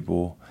other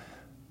people,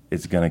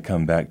 it's going to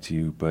come back to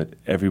you. But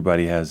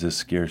everybody has this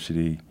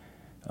scarcity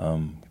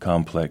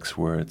complex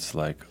where it's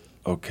like,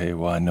 okay,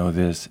 well, I know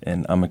this,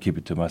 and I'm going to keep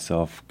it to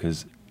myself,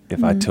 because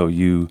if I tell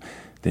you,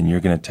 then you're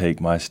going to take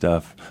my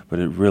stuff. But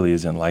it really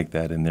isn't like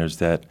that. And there's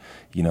that,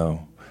 you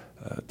know,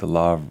 the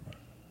law of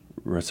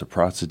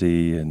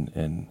reciprocity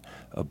and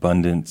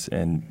abundance,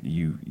 and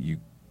you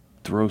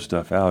throw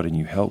stuff out and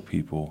you help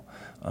people,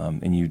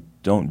 and you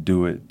don't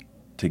do it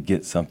to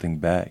get something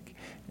back.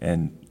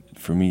 And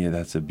for me,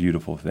 that's a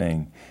beautiful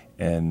thing.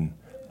 And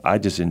I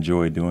just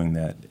enjoy doing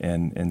that.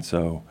 And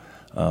so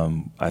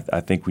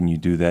I think when you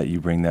do that, you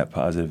bring that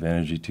positive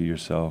energy to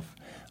yourself,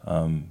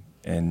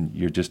 and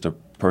you're just a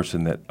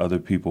person that other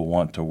people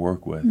want to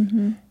work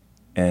with.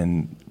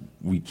 And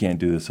we can't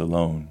do this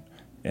alone.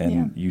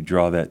 And you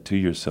draw that to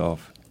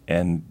yourself,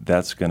 and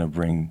that's going to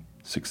bring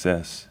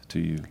success to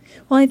you.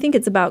 Well, I think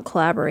it's about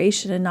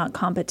collaboration and not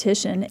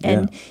competition.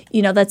 And,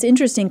 you know, that's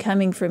interesting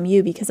coming from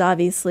you, because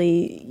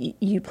obviously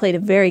you played a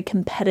very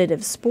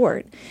competitive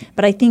sport.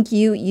 But I think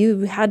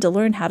you had to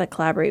learn how to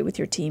collaborate with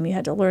your team. You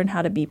had to learn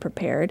how to be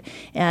prepared.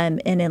 And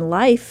in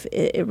life,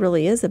 it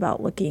really is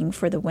about looking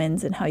for the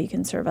wins and how you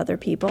can serve other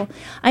people.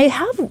 I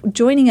have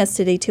joining us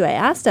today, too, I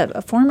asked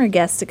a former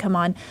guest to come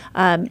on.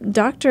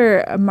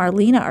 Dr.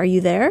 Marlena, are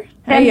you there?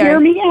 Can you hear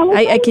me, Allison?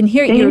 I can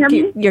hear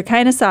you. You're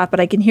kind of soft, but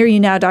I can hear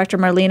you now, Dr.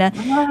 Marlena.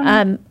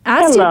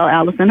 Hello,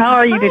 Allison. How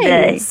are you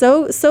today?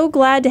 So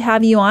glad to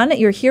have you on.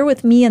 You're here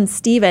with me and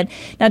Stephen.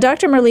 Now,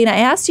 Dr. Marlena, I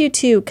asked you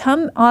to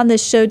come on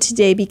this show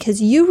today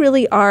because you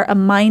really are a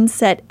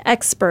mindset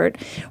expert.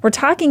 We're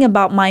talking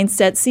about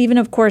mindset. Stephen,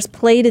 of course,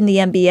 played in the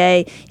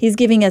NBA. He's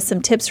giving us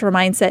some tips for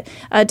mindset.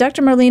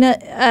 Dr.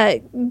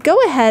 Marlena,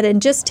 go ahead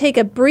and just take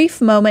a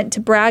brief moment to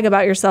brag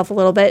about yourself a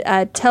little bit.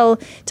 Tell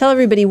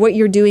everybody what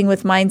you're doing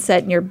with mindset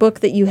and your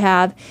book that you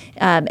have,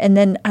 and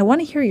then I want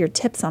to hear your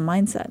tips on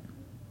mindset.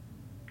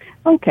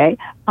 Okay.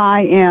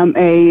 I am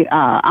a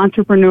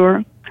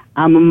entrepreneur.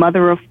 I'm a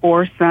mother of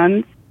 4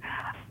 sons.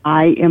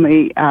 I am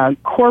a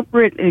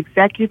corporate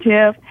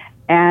executive,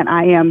 and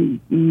I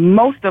am,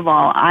 most of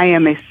all, I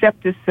am a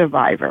sepsis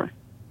survivor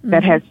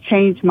that has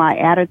changed my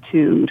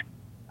attitude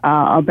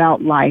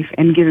about life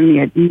and giving me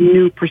a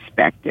new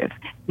perspective.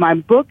 My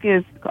book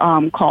is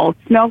called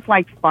Smells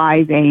Like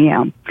 5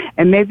 a.m.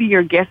 And maybe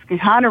your guest can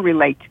kind of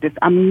relate to this.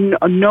 I'm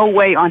no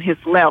way on his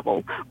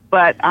level.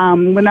 But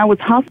when I was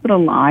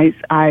hospitalized,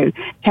 I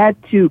had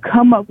to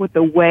come up with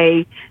a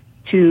way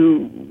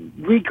to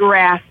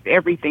re-grasp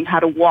everything, how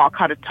to walk,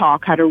 how to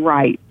talk, how to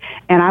write.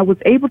 And I was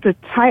able to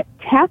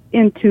tap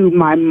into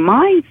my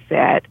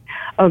mindset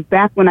of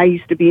back when I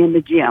used to be in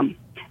the gym.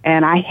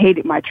 And I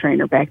hated my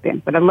trainer back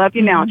then. But I love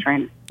you now,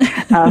 trainer,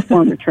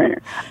 former trainer.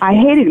 I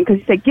hated him because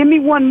he said, give me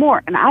one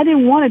more. And I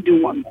didn't want to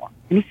do one more.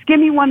 And he said, give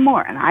me one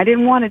more. And I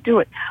didn't want to do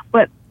it.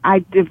 But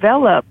I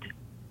developed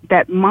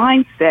that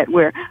mindset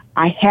where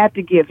I had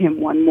to give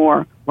him one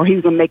more or he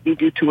was going to make me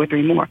do 2 or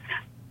 3 more.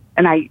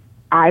 And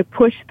I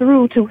pushed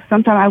through to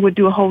sometimes I would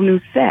do a whole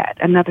new set,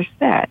 another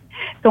set.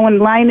 So when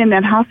lying in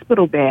that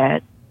hospital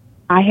bed,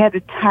 I had to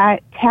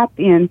tap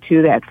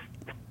into that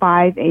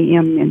 5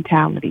 a.m.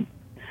 mentality.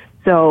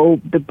 So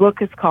the book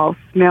is called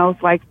Smells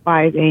Like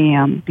 5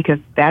 a.m. because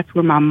that's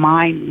where my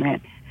mind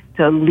went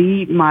to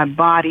lead my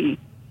body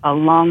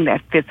along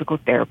that physical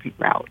therapy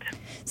route.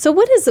 So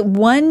what is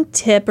one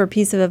tip or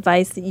piece of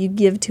advice that you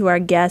give to our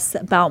guests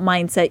about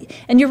mindset?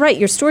 And you're right,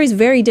 your story is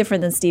very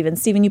different than Stephen.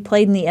 Stephen, you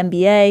played in the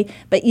NBA,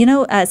 but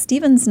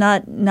Stephen's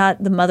not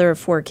the mother of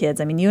 4 kids.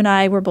 I mean, you and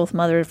I were both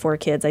mother of 4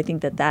 kids. I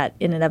think that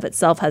in and of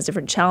itself has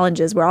different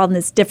challenges. We're all in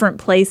this different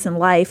place in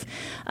life.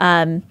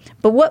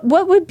 But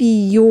what would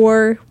be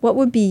your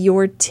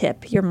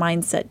tip, your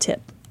mindset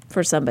tip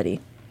for somebody?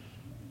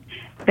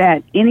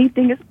 That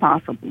anything is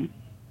possible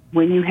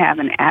when you have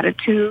an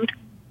attitude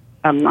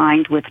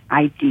aligned with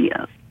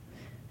ideas.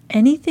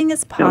 Anything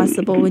is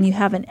possible when you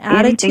have an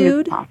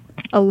attitude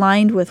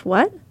aligned with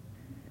what?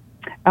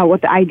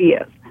 With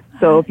ideas.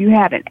 So if you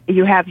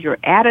have your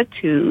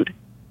attitude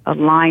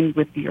aligned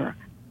with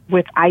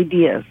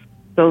ideas.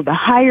 So the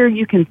higher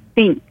you can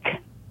think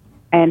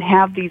and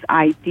have these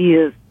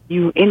ideas,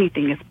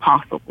 anything is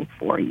possible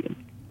for you.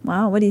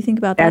 Wow, what do you think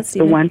about that, That's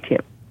Stephen? the one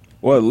tip.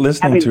 Well,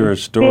 listening to her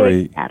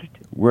story,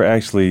 we're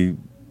actually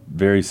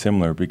very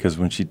similar because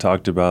when she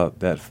talked about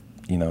that,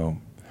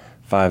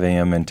 5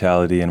 a.m.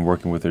 mentality and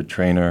working with her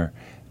trainer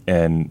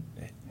and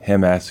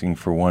him asking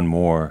for one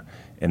more,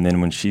 and then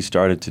when she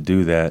started to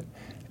do that,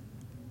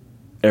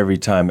 every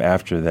time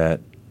after that,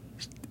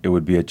 it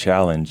would be a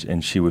challenge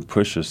and she would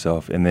push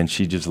herself, and then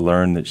she just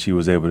learned that she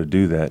was able to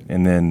do that.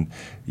 And then,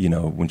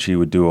 when she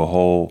would do a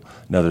whole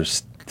another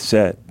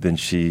set, then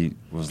she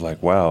was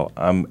like, wow,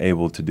 I'm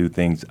able to do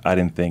things I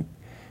didn't think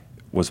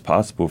was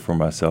possible for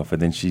myself. And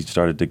then she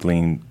started to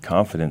glean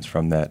confidence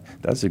from that.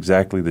 That's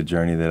exactly the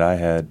journey that I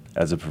had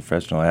as a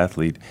professional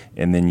athlete.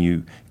 And then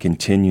you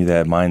continue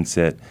that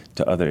mindset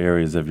to other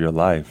areas of your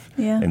life.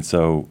 Yeah. And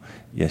so,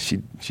 yeah, she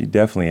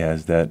definitely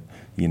has that,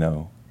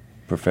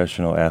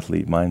 professional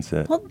athlete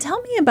mindset. Well,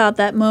 tell me about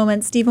that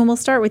moment, Stephen. We'll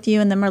start with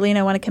you, and then Marlena,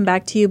 I want to come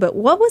back to you. But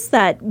what was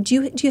that?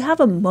 Do you have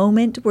a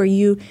moment where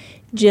you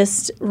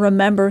just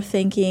remember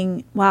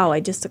thinking, wow, I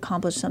just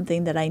accomplished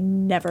something that I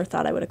never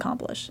thought I would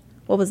accomplish?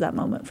 What was that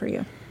moment for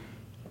you?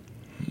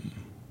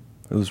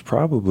 It was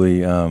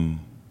probably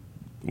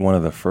one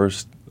of the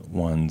first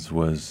ones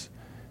was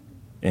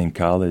in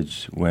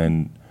college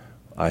when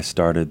I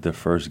started the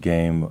first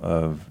game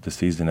of the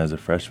season as a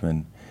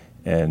freshman.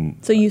 And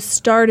so you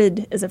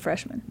started as a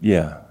freshman?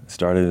 Yeah,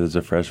 started as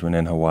a freshman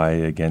in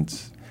Hawaii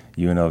against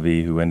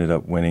UNLV, who ended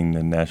up winning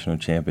the national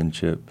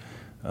championship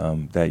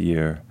that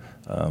year.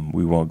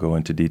 We won't go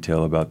into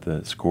detail about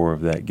the score of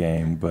that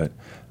game, but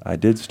I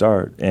did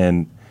start.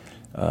 And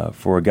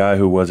for a guy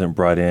who wasn't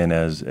brought in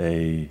as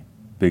a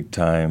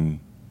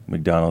big-time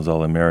McDonald's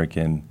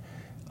All-American,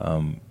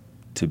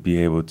 to be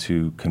able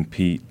to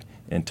compete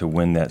and to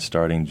win that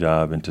starting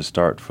job and to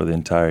start for the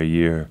entire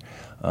year,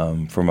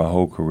 for my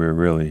whole career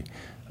really,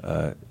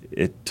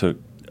 it took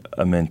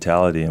a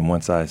mentality. And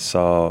once I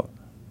saw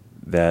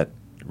that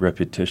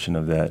repetition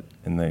of that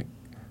and the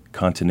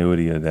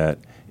continuity of that,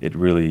 it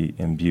really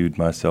imbued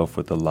myself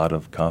with a lot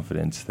of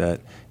confidence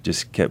that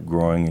just kept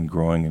growing and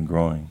growing and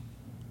growing.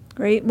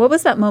 Great. What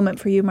was that moment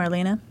for you,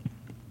 Marlena?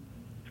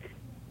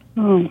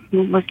 Oh,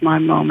 what was my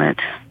moment?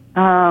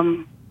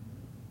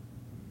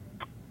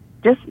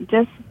 Just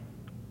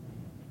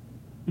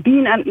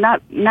being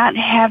not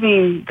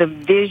having the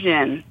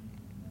vision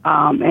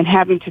and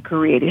having to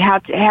create it,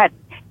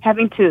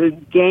 having to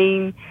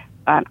gain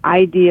an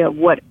idea of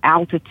what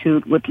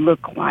altitude would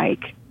look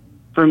like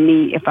for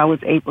me if I was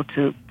able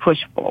to push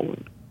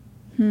forward.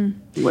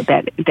 With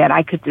that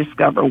I could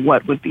discover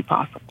what would be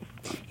possible.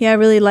 Yeah, I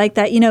really like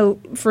that.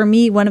 For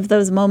me, one of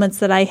those moments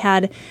that I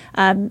had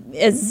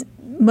is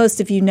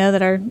most of you know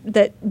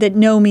that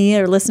know me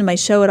or listen to my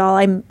show at all,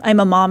 I'm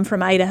a mom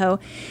from Idaho,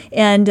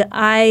 and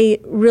I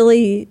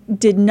really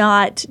did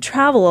not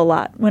travel a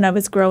lot when I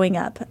was growing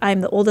up.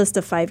 I'm the oldest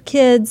of 5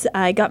 kids.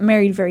 I got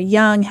married very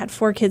young, had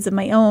 4 kids of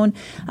my own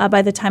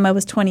by the time I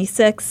was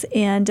 26,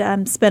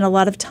 and spent a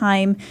lot of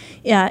time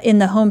in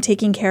the home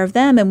taking care of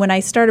them. And when I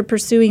started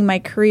pursuing my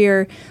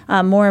career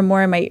more and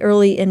more in my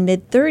early and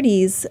mid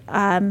 30s,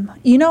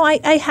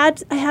 I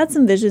had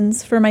some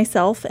visions for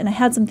myself, and I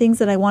had some things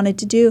that I wanted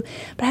to do,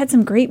 but I had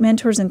some great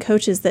mentors and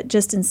coaches that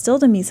just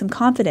instilled in me some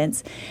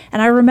confidence.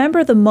 And I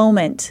remember the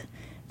moment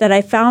that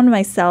I found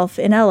myself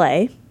in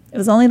LA. It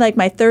was only like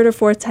my 3rd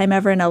or 4th time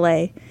ever in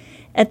LA,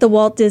 at the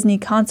Walt Disney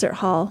Concert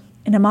Hall,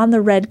 and I'm on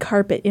the red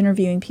carpet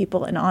interviewing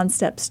people, and on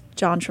steps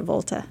John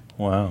Travolta.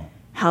 Wow.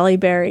 Halle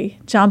Berry,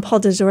 John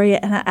Paul DeJoria,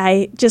 and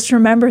I just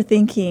remember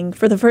thinking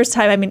for the first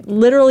time,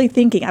 literally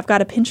thinking, I've got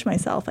to pinch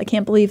myself. I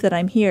can't believe that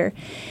I'm here.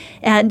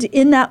 And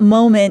in that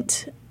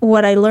moment,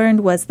 what I learned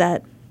was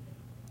that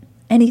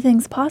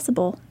anything's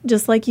possible.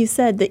 Just like you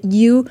said, that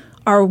you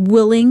are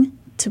willing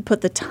to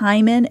put the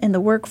time in and the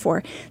work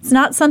for. It's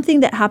not something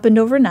that happened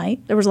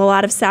overnight. There was a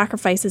lot of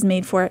sacrifices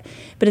made for it,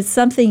 but it's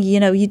something,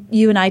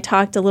 you and I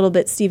talked a little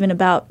bit, Stephen,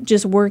 about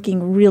just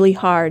working really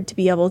hard to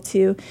be able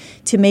to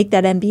make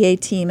that NBA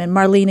team. And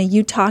Marlena,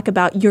 you talk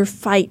about your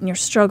fight and your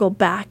struggle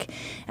back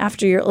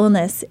after your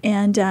illness.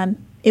 And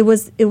it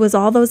was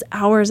all those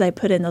hours I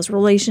put in, those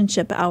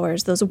relationship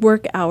hours, those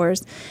work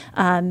hours,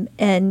 and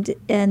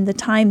the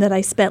time that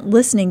I spent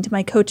listening to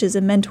my coaches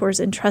and mentors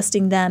and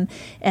trusting them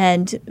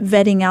and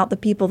vetting out the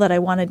people that I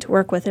wanted to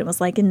work with. It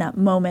was like in that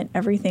moment,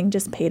 everything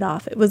just paid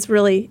off. It was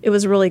really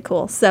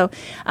cool. So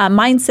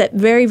mindset,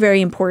 very,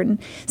 very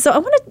important. So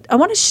I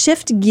want to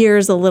shift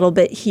gears a little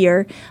bit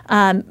here.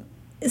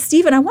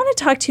 Stephen, I want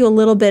to talk to you a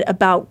little bit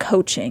about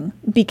coaching,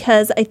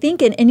 because I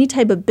think in any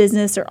type of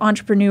business or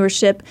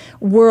entrepreneurship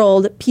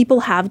world, people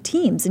have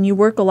teams, and you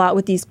work a lot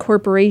with these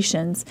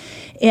corporations.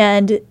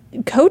 And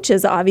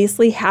coaches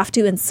obviously have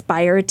to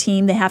inspire a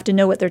team. They have to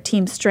know what their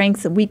team's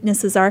strengths and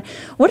weaknesses are.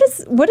 What is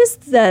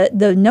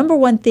the number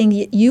one thing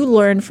you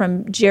learned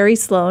from Jerry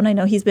Sloan? I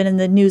know he's been in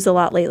the news a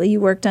lot lately.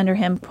 You worked under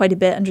him quite a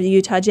bit under the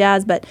Utah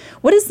Jazz, but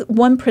what is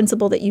one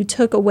principle that you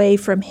took away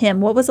from him?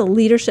 What was a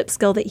leadership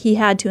skill that he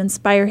had to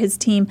inspire his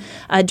team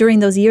during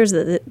those years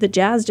that the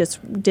Jazz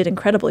just did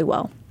incredibly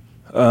well?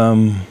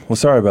 Well,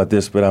 sorry about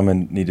this, but I'm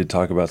going to need to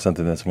talk about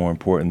something that's more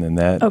important than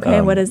that.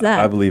 Okay, what is that?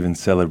 I believe in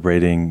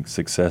celebrating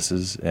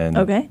successes,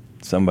 and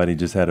somebody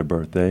just had a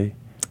birthday.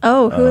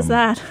 Oh, who is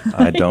that?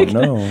 I don't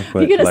know.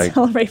 But you're going to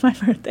celebrate my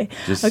birthday.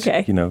 Just,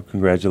 Oh,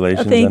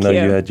 congratulations. thank I know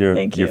you. you had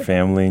your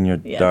family and your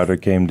daughter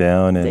came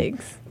down, and,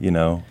 Thanks.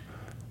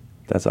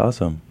 That's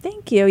awesome.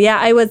 Thank you.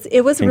 Yeah, it was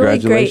really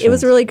great. It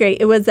was really great.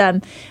 It was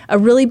a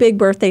really big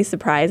birthday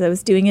surprise. I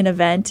was doing an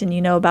event, and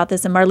you know about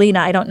this. And Marlena,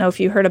 I don't know if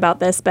you heard about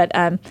this, but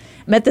I'm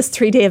at this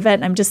 3-day event,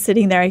 and I'm just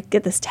sitting there. I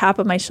get this tap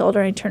on my shoulder,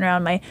 and I turn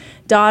around. My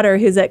daughter,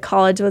 who's at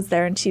college, was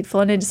there, and she'd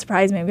flown in to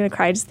surprise me. I'm going to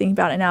cry just thinking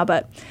about it now,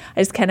 but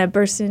I just kind of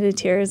burst into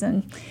tears.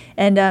 So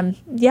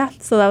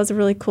that was a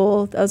really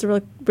cool. That was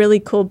a really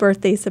cool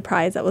birthday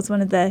surprise. That was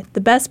one of the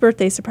best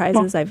birthday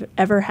surprises I've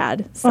ever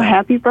had. So. Well,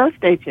 happy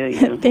birthday to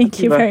you. Thank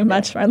you very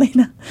much,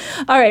 Marlena.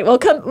 All right, well,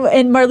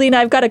 and Marlena,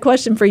 I've got a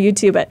question for you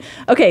too. But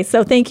okay,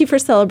 so thank you for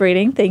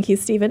celebrating. Thank you,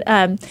 Stephen.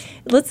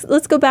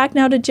 Let's go back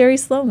now to Jerry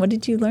Sloan. What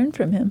did you learn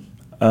from him?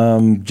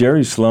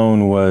 Jerry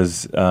Sloan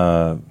was,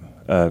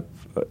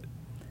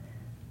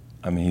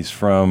 he's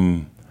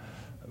from,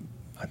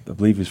 I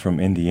believe he's from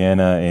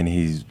Indiana, and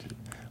he's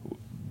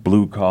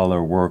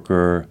blue-collar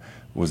worker,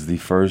 was the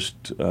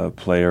first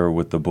player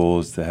with the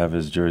Bulls to have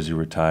his jersey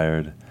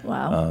retired.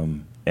 Wow.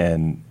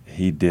 And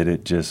he did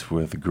it just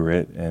with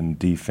grit and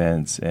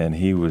defense, and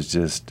he was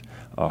just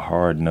a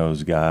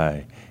hard-nosed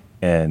guy.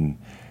 And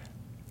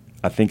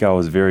I think I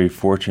was very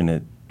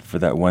fortunate for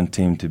that one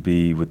team to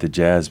be with the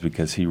Jazz,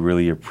 because he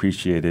really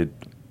appreciated,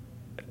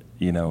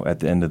 at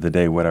the end of the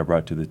day, what I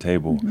brought to the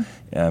table.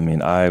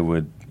 Mm-hmm. I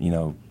would,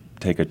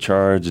 take a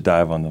charge,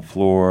 dive on the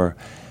floor,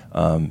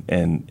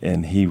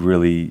 and he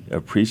really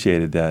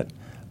appreciated that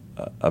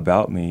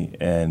about me,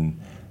 and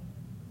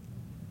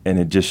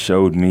it just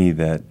showed me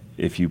that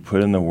if you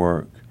put in the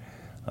work,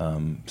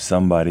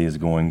 somebody is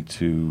going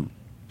to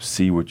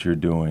see what you're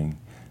doing.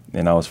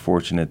 And I was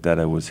fortunate that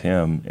it was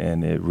him,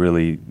 and it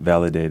really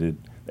validated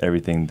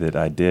everything that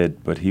I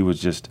did. But he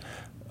was just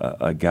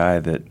a guy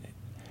that,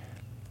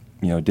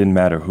 didn't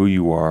matter who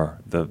you are,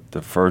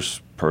 the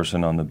first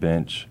person on the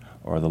bench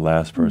or the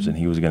last person,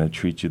 he was going to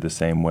treat you the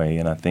same way.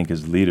 And I think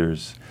as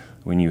leaders,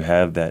 when you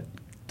have that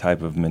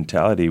type of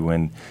mentality,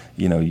 when,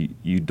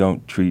 you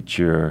don't treat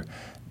your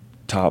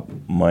top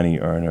money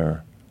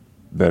earner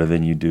better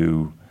than you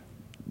do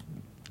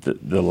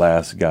the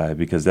last guy,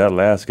 because that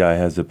last guy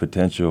has the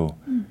potential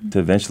to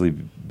eventually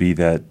be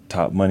that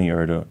top money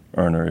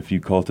earner if you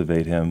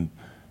cultivate him,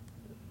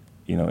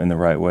 in the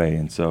right way.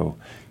 And so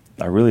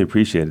I really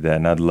appreciated that,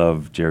 and I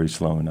love Jerry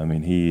Sloan.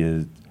 He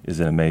is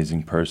an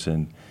amazing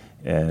person,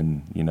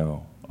 and,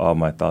 all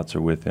my thoughts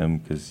are with him,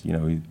 because,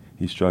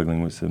 he's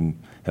struggling with some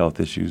health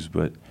issues,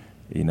 but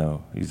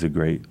he's a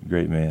great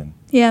man.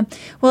 Yeah.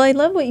 Well, I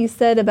love what you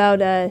said about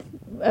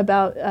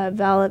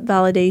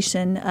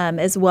validation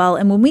as well.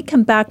 And when we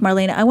come back,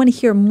 Marlena, I want to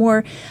hear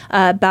more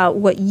about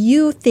what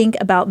you think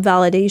about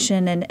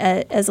validation and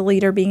as a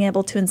leader being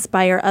able to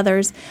inspire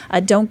others.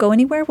 Don't go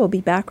anywhere. We'll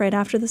be back right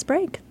after this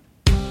break.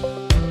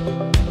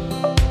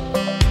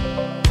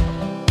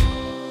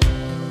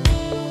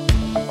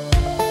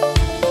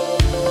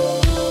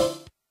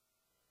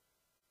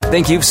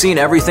 Think you've seen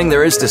everything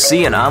there is to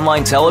see in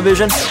online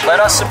television?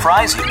 Let us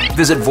surprise you.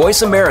 Visit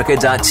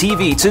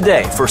voiceamerica.tv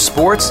today for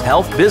sports,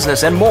 health,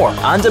 business, and more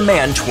on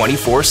demand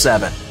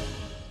 24/7.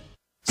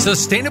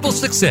 Sustainable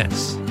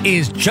success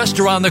is just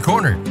around the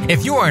corner.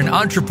 If you are an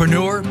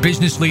entrepreneur,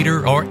 business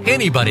leader, or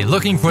anybody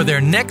looking for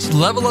their next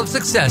level of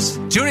success,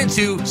 tune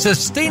into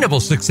Sustainable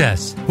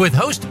Success with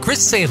host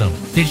Chris Salem.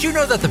 Did you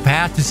know that the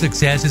path to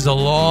success is a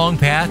long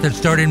path that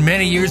started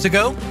many years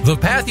ago? The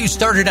path you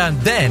started on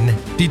then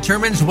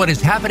determines what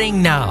is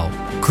happening now.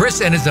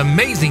 Chris and his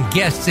amazing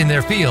guests in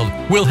their field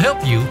will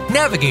help you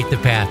navigate the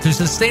path to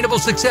sustainable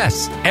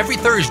success every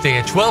Thursday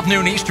at 12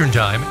 noon Eastern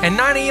Time and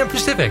 9 a.m.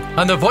 Pacific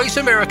on the Voice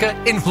America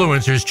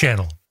Influencers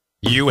channel.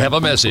 You have a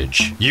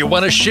message. You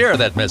want to share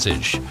that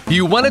message.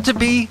 You want it to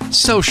be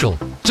social,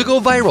 to go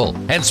viral,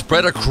 and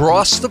spread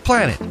across the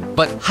planet.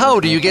 But how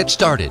do you get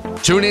started?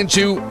 Tune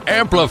into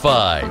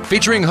Amplify,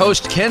 featuring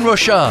host Ken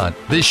Rochon.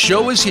 This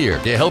show is here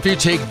to help you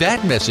take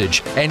that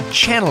message and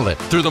channel it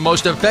through the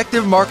most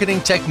effective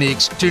marketing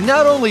techniques to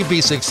not only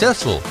be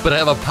successful, but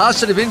have a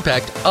positive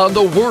impact on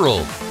the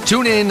world.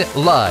 Tune in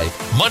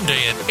live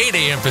Monday at 8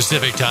 a.m.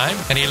 Pacific Time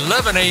and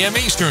 11 a.m.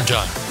 Eastern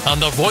Time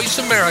on the Voice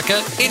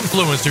America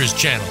Influencers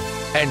channel.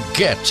 and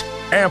get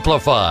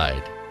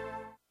amplified.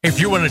 If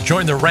you want to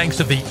join the ranks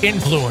of the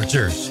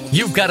influencers,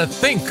 you've got to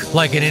think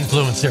like an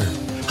influencer.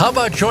 How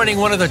about joining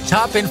one of the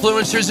top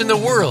influencers in the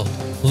world,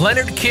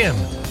 Leonard Kim,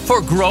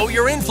 for Grow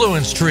Your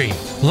Influence Tree?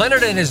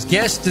 Leonard and his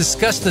guests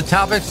discuss the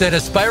topics that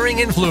aspiring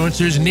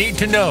influencers need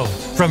to know,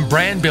 from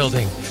brand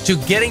building to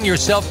getting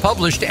yourself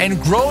published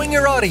and growing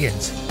your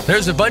audience.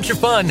 There's a bunch of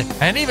fun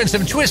and even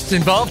some twists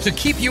involved to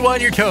keep you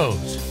on your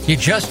toes. You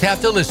just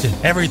have to listen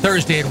every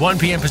Thursday at 1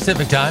 p.m.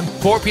 Pacific Time,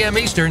 4 p.m.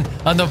 Eastern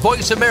on the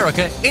Voice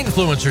America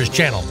Influencers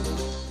channel.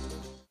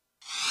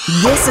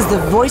 This is the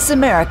Voice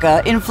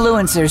America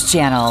Influencers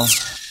channel.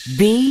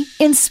 Be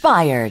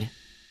inspired.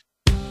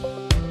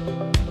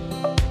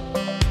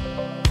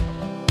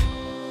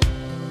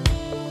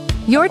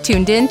 You're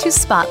tuned in to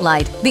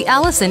Spotlight, the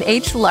Allison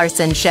H.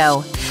 Larson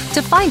Show.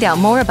 To find out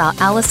more about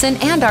Allison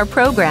and our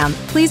program,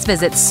 please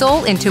visit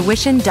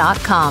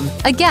soulintuition.com.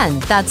 Again,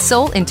 that's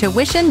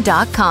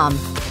soulintuition.com.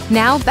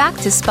 Now back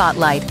to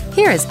Spotlight.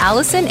 Here is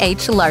Allison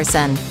H.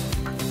 Larson.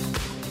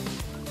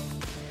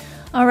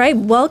 All right,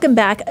 welcome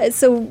back.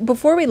 So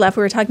before we left,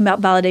 we were talking about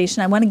validation.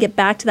 I want to get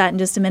back to that in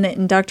just a minute.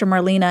 And Dr.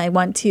 Marlena, I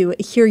want to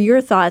hear your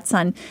thoughts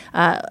on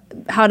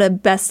how to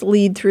best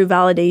lead through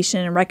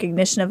validation and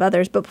recognition of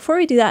others. But before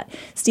we do that,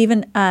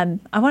 Stephen, I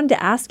wanted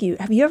to ask you,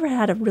 have you ever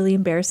had a really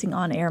embarrassing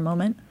on-air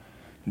moment?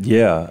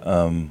 Yeah,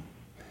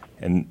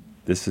 and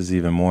this is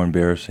even more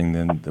embarrassing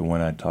than the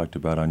one I talked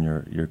about on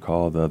your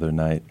call the other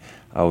night.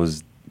 It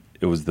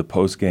was the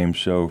post-game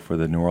show for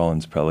the New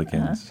Orleans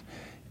Pelicans,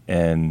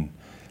 and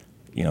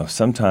you know,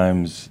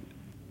 sometimes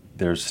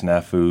there's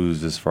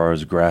snafus as far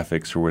as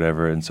graphics or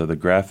whatever, and so the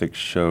graphics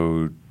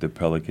showed the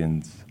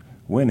Pelicans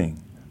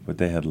winning, but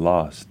they had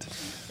lost.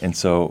 And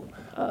so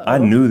I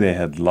knew they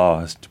had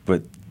lost,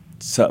 but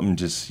something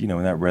just, you know,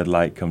 when that red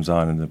light comes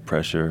on and the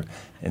pressure,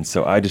 and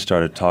so I just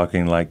started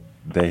talking like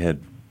they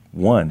had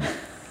won.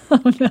 Oh,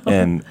 no.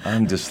 And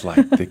I'm just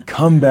like, the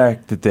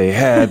comeback that they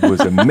had was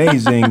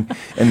amazing,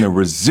 and the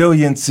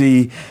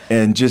resiliency,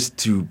 and just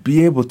to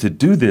be able to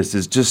do this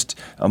is just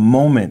a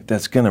moment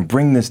that's going to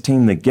bring this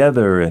team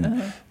together,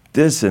 and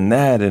this and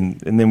that. And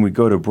then we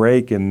go to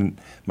break, and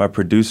my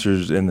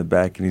producer's in the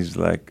back, and he's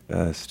like,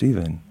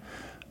 Stephen,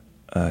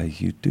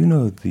 you do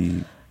know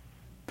the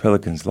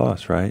Pelicans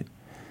lost, right?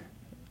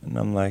 And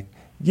I'm like,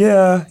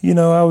 yeah, you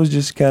know, I was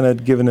just kind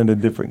of giving it a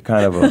different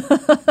kind of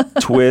a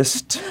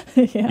twist,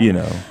 you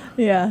know.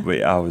 Yeah.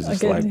 But I was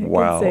just like,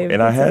 wow.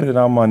 And I had it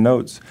on my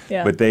notes,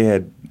 but they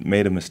had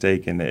made a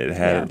mistake and it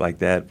had it like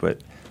that.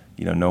 But,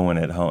 you know, no one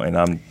at home. And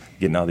I'm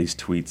getting all these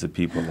tweets of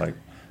people like,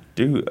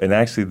 dude. And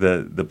actually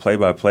the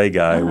play-by-play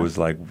guy was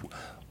like,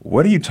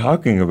 what are you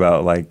talking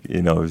about? Like,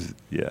 you know,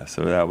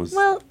 so that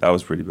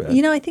was pretty bad.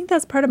 You know, I think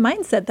that's part of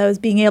mindset, though, is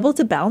being able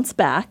to bounce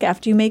back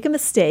after you make a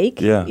mistake.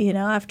 Yeah. You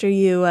know, after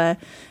you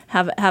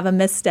have a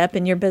misstep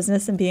in your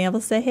business, and being able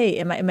to say, hey,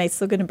 am I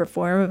still going to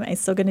perform? Am I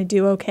still going to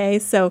do okay?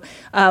 So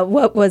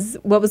what was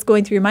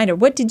going through your mind, or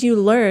what did you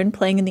learn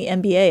playing in the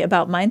NBA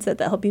about mindset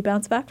that helped you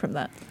bounce back from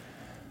that?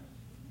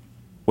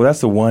 Well,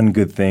 that's the one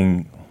good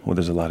thing. Well,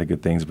 there's a lot of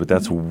good things, but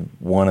that's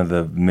one of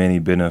the many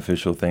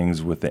beneficial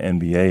things with the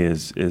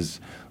NBA is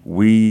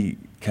we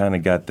kind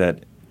of got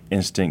that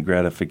instant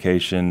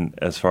gratification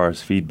as far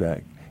as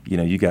feedback. You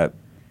know, you got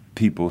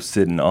people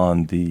sitting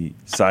on the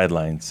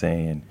sideline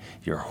saying,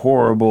 "You're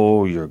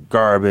horrible, you're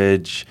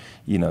garbage,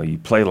 you know, you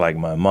play like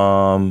my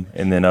mom,"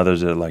 and then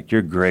others are like,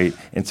 "You're great."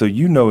 And so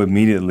you know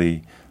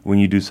immediately when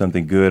you do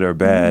something good or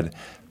bad,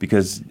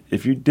 because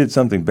if you did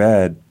something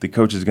bad, the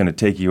coach is going to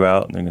take you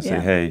out and they're going to say,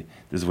 "Hey,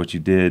 this is what you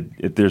did."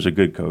 If there's a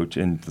good coach,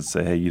 and to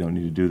say, "Hey, you don't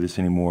need to do this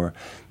anymore."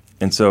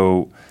 And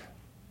so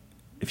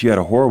if you had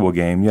a horrible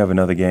game, you have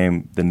another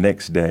game the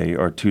next day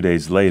or 2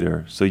 days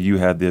later, so you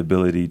have the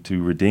ability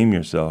to redeem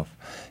yourself.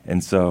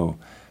 And so,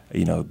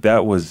 you know,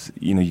 that was,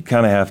 you know, you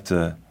kind of have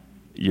to,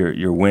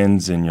 your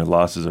wins and your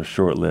losses are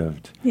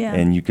short-lived. Yeah.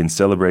 And you can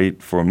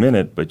celebrate for a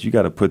minute, but you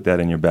got to put that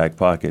in your back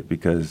pocket,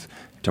 because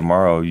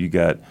tomorrow you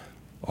got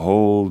a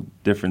whole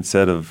different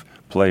set of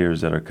players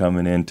that are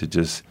coming in to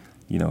just,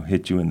 you know,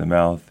 hit you in the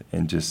mouth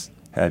and just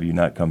have you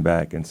not come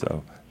back. And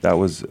so that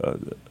was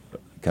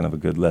kind of a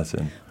good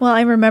lesson. Well, I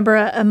remember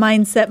a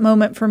mindset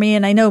moment for me,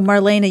 and I know,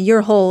 Marlena,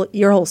 your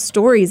whole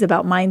story is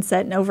about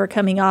mindset and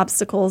overcoming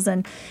obstacles,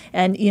 and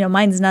you know,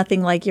 mine's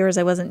nothing like yours.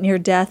 I wasn't near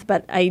death,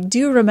 but I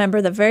do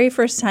remember the very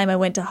first time I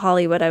went to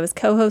Hollywood. I was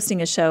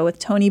co-hosting a show with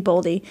Tony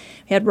Boldy.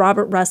 We had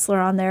Robert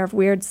Ressler on there of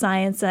Weird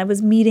Science, and I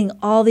was meeting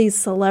all these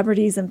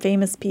celebrities and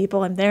famous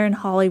people. I'm there in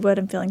Hollywood.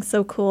 I'm feeling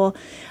so cool.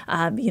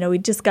 You know, we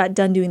just got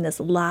done doing this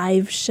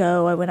live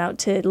show. I went out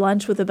to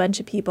lunch with a bunch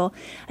of people.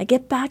 I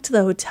get back to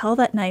the hotel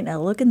that night, and I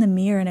look in the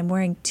mirror, and I'm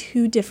wearing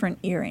 2 different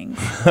earrings.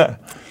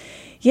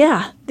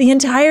 Yeah, the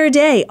entire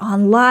day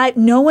on live.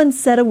 No one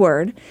said a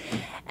word.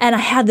 And I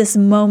had this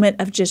moment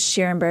of just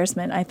sheer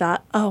embarrassment. I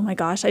thought, oh my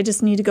gosh, I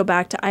just need to go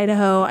back to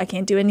Idaho. I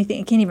can't do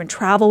anything. I can't even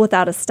travel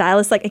without a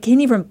stylist. Like, I can't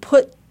even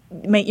put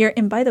my ear.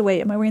 And by the way,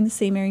 am I wearing the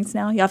same earrings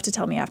now? You have to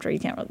tell me after. You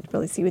can't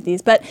really see with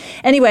these. But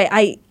anyway,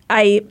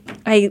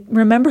 I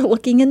remember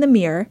looking in the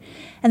mirror,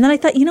 and then I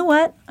thought, you know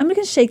what? I'm going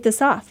to shake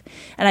this off.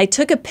 And I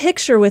took a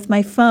picture with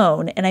my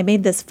phone, and I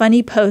made this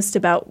funny post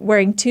about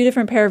wearing 2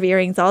 different pair of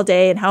earrings all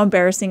day and how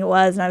embarrassing it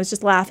was. And I was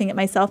just laughing at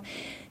myself.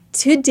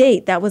 To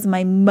date, that was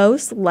my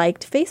most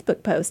liked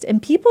Facebook post.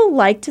 And people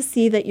like to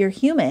see that you're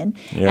human.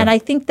 Yeah. And I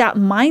think that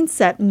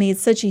mindset made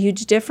such a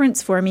huge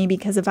difference for me,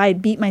 because if I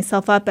had beat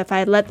myself up, if I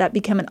had let that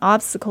become an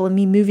obstacle in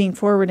me moving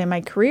forward in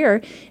my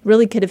career, it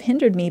really could have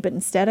hindered me. But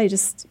instead, I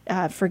just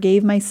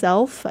forgave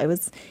myself. I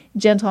was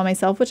gentle on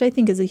myself, which I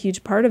think is a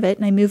huge part of it.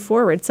 And I moved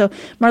forward. So,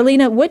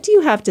 Marlena, what do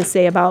you have to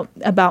say about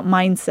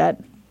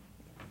mindset,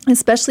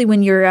 especially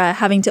when you're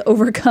having to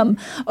overcome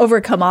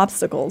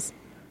obstacles?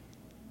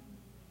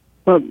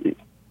 Well,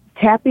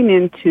 tapping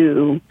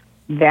into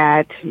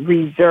that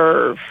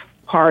reserve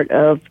part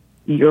of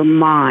your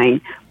mind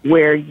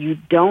where you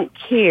don't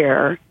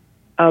care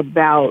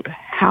about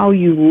how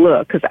you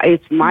look. Because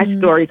it's my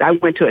stories. I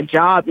went to a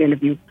job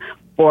interview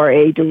for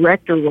a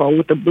director role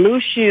with a blue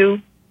shoe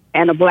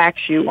and a black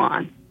shoe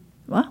on.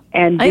 Wow.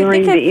 And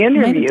during the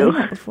interview,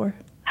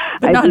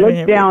 I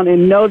looked down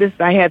and noticed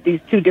I had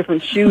these 2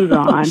 different shoes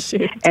on.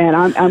 And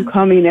I'm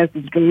coming as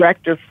the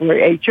director for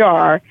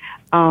HR.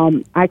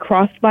 I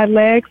crossed my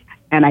legs,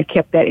 and I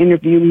kept that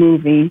interview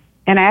moving.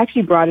 And I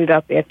actually brought it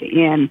up at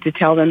the end to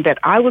tell them that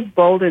I was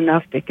bold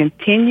enough to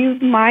continue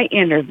my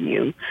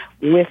interview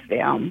with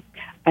them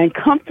and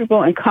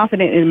comfortable and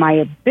confident in my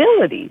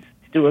abilities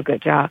to do a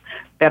good job,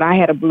 that I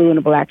had a blue and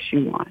a black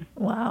shoe on.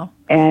 Wow.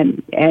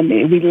 And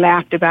we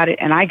laughed about it,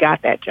 and I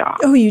got that job.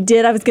 Oh, you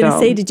did? I was going to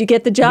say, did you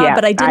get the job? Yes,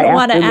 but I didn't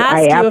want to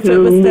ask you if it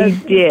was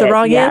the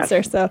wrong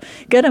answer. So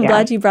good. I'm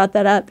glad you brought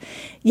that up.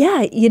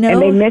 Yeah, you know.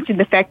 And they mentioned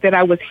the fact that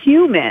I was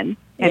human,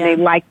 and they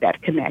liked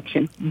that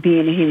connection.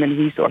 Being a human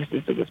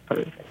resources, it was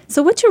perfect.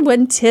 So what's your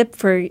one tip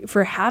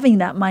for having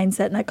that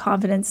mindset and that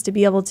confidence to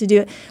be able to do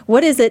it?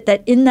 What is it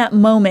that in that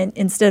moment,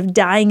 instead of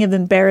dying of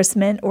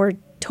embarrassment or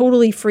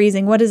totally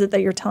freezing, what is it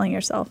that you're telling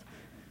yourself?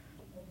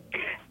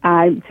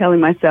 I'm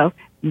telling myself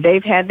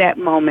they've had that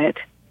moment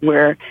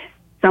where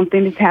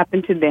something has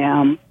happened to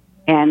them,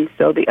 and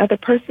so the other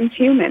person's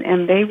human,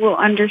 and they will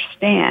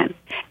understand.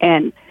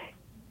 And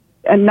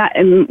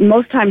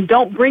most times,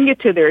 don't bring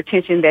it to their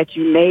attention that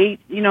you made,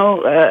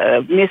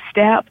 a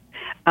misstep.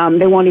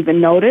 They won't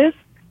even notice.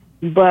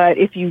 But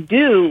if you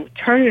do,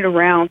 turn it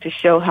around to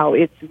show how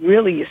it's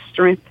really a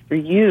strength for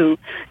you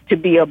to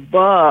be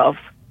above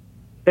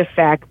the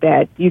fact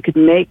that you could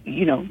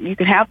you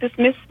could have this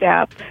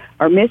misstep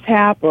or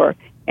mishap,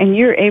 and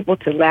you're able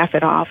to laugh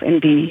it off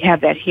and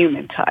have that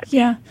human touch.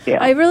 Yeah.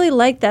 I really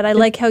like that. I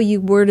like how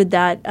you worded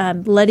that,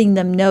 letting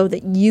them know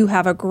that you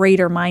have a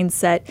greater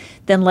mindset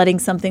than letting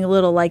something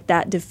little like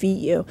that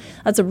defeat you.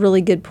 That's a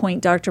really good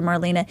point, Dr.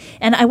 Marlena.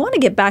 And I want to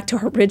get back to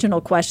our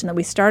original question that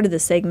we started the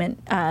segment.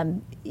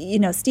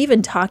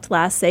 Stephen talked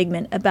last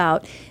segment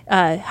about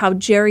how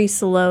Jerry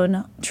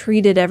Salone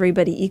treated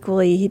everybody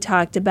equally. He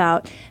talked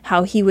about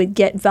how he would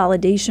get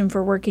validation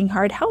for working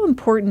hard. How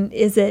important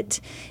is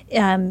it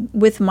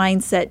with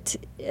mindset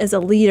as a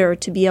leader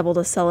to be able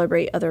to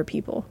celebrate other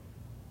people?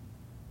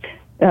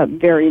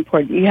 Very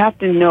important. You have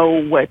to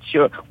know what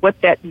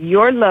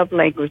your love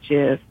language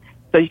is,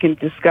 so you can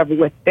discover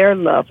what their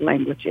love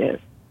language is.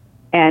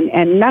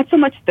 and not so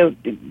much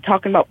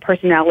talking about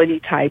personality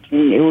types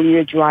and when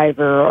you're a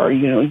driver or,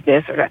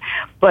 this or that,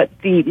 but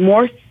the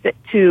more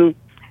to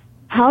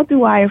how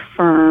do I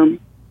affirm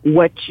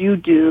what you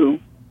do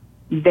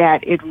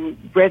that it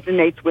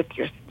resonates with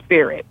your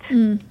spirit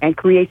and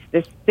creates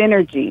the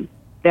synergy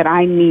that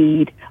I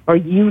need or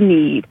you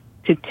need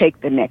to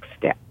take the next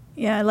step.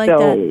 Yeah, I like that.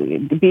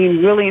 So being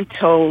really in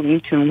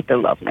tune with the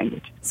love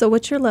language. So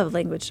what's your love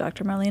language,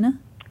 Dr. Marlena?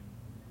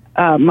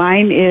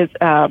 Mine is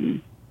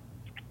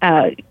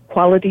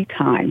quality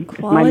time. It's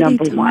my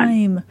number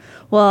one.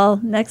 Well,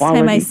 next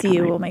time I see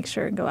you, time. we'll make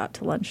sure and go out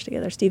to lunch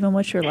together. Stephen,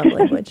 what's your love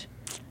language?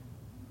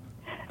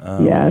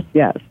 Yes.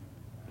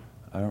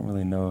 I don't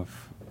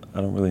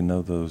really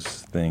know those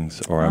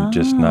things, or I'm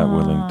just not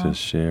willing to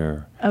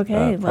share.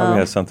 Okay, probably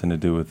has something to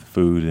do with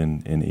food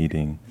and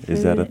eating.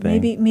 Is that a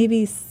thing?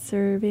 Maybe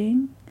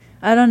serving.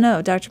 I don't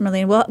know, Dr.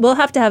 Marlena. We'll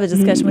have to have a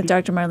discussion with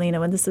Dr. Marlena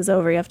when this is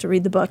over. You have to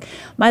read the book.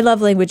 My love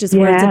language is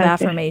words of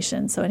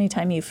affirmation. So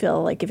anytime you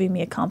feel like giving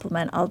me a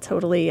compliment, I'll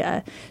totally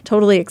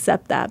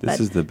accept that. This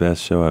is the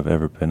best show I've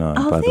ever been on,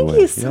 by the way.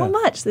 Thank you so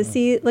much.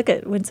 See, look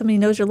at when somebody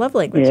knows your love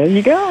language. There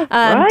you go.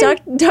 Right.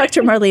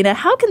 Dr. Marlena,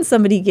 how can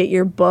somebody get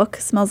your book,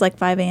 Smells Like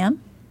 5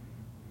 a.m.?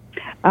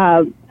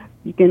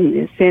 You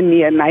can send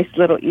me a nice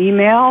little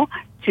email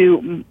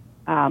to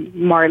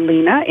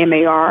Marlena,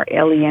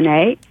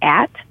 Marlena,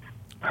 at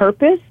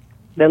purpose,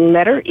 the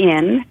letter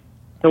N,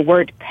 the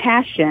word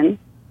passion,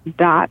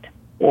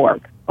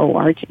 .org.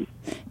 O-R-G.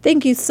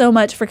 Thank you so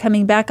much for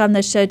coming back on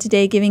the show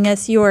today, giving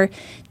us your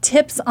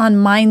tips on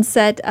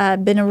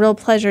mindset. Been a real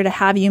pleasure to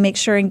have you. Make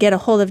sure and get a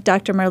hold of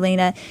Dr.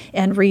 Marlena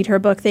and read her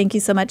book. Thank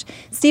you so much.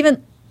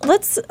 Stephen,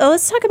 let's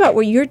talk about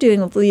what you're doing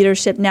with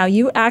leadership now.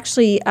 You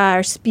actually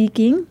are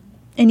speaking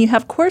and you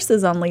have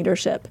courses on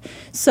leadership.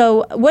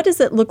 So what does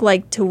it look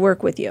like to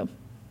work with you?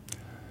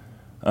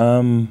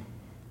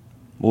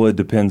 Well, it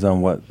depends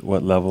on what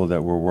level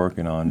that we're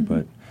working on,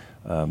 but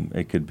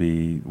it could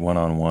be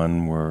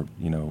one-on-one where,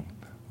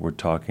 we're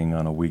talking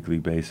on a weekly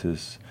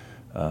basis.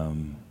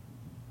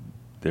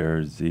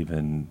 There's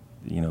even,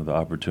 the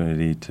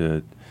opportunity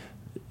to,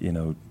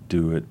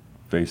 do it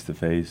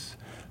face-to-face.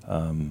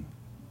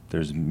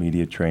 There's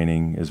media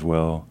training as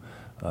well,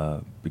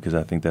 because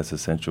I think that's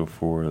essential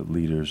for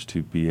leaders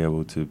to be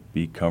able to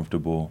be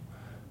comfortable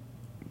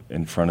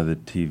in front of the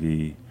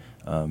TV,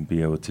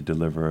 be able to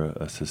deliver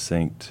a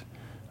succinct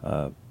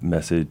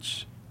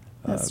message.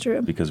 That's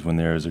true. Because when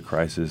there is a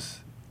crisis,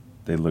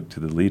 they look to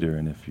the leader,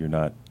 and if you're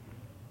not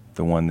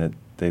the one that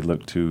they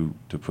look to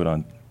put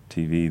on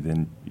TV,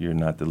 then you're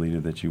not the leader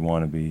that you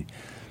want to be.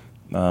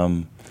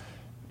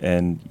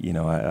 And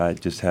I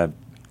just have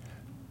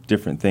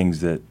different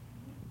things that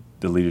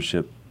the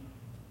leadership,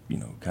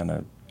 kind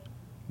of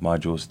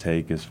modules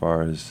take as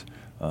far as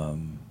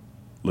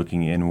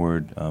looking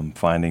inward,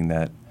 finding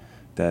that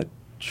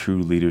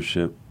true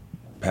leadership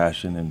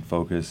passion and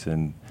focus,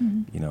 and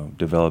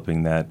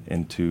developing that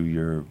into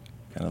your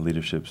kind of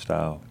leadership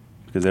style,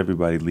 because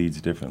everybody leads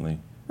differently.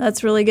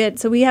 That's really good.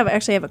 So we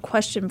actually have a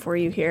question for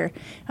you here.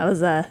 I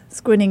was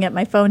squinting at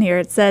my phone here.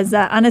 It says,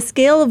 on a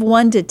scale of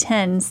 1 to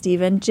 10,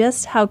 Stephen,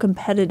 just how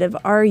competitive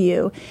are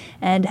you?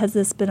 And has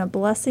this been a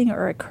blessing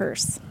or a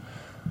curse?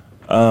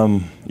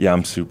 Yeah,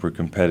 I'm super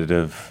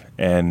competitive.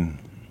 And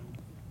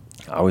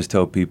I always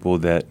tell people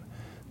that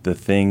the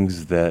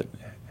things that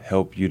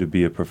help you to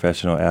be a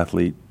professional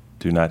athlete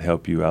do not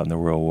help you out in the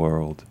real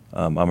world.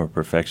 I'm a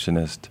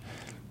perfectionist,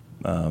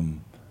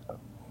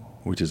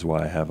 which is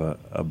why I have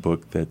a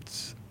book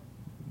that's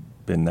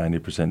been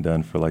 90%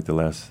 done for like the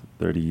last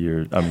 3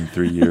 years. I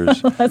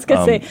was going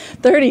to say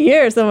 30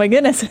 years. Oh my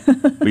goodness.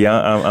 But yeah,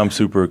 I'm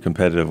super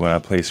competitive. When I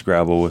play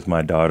Scrabble with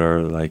my daughter,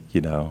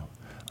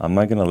 I'm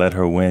not going to let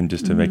her win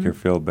just to make her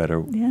feel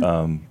better.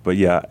 Yeah. But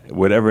yeah,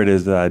 whatever it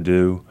is that I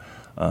do,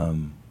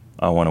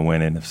 I want to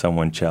win. And if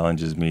someone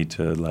challenges me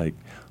to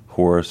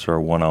horse or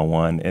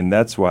one-on-one, and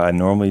that's why I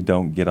normally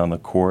don't get on the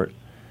court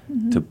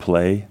to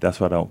play. That's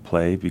why I don't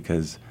play,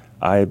 because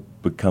I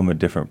become a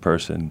different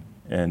person,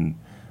 and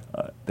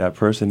that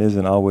person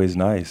isn't always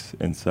nice,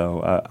 and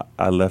so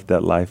I left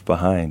that life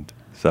behind.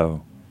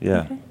 So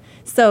yeah.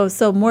 Okay.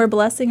 So more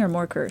blessing or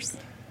more curse?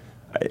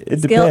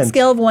 It depends.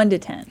 Scale of 1 to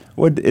 10.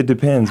 Well, it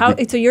depends.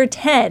 So you're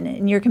 10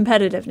 in your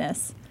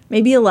competitiveness.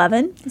 Maybe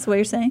 11 is what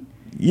you're saying?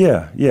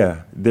 Yeah.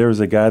 There was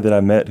a guy that I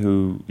met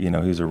who, he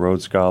was a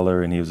Rhodes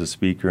Scholar and he was a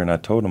speaker, and I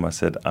told him, I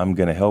said, I'm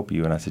going to help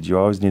you. And I said, you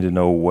always need to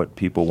know what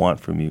people want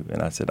from you.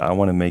 And I said, I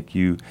want to make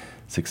you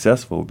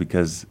successful,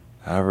 because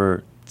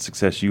however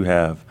success you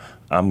have,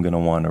 I'm going to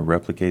want to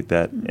replicate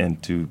that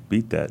and to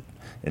beat that.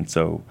 And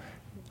so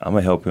I'm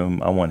going to help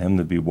him. I want him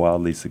to be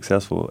wildly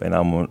successful, and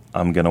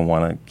I'm going to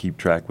want to keep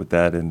track with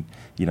that and,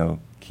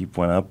 keep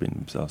one-upping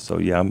himself. So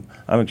yeah,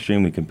 I'm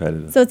extremely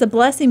competitive. So it's a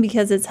blessing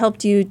because it's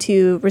helped you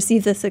to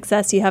receive the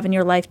success you have in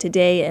your life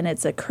today, and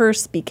it's a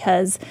curse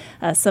because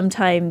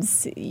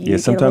sometimes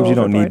sometimes you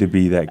don't need to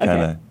be that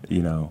kind of,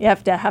 You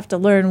have to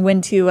learn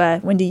when to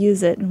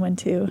use it and when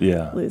to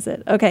lose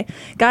it. Okay,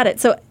 got it.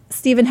 So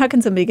Stephen, how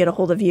can somebody get a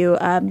hold of you?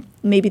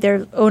 Maybe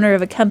they're owner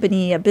of a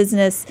company, a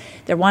business.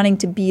 They're wanting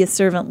to be a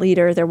servant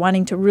leader. They're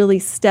wanting to really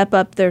step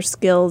up their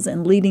skills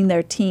in leading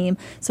their team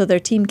so their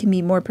team can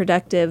be more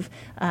productive.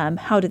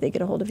 How do they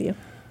get a hold of you?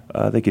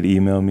 They could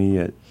email me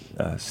at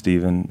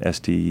Stephen,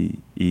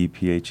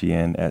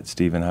 STEPHEN, at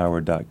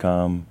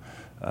StephenHoward.com.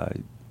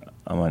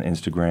 I'm on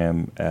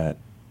Instagram at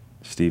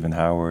Stephen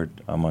Howard.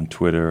 I'm on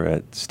Twitter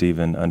at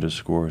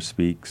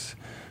Stephen_speaks.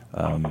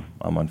 I'm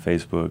on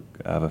Facebook.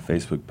 I have a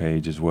Facebook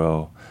page as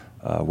well.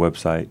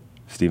 Website,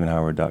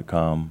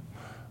 StephenHoward.com.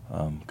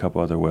 A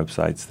couple other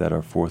websites that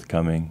are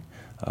forthcoming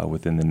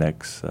within the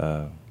next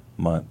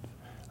month.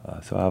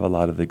 So I have a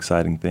lot of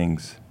exciting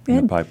things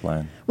in the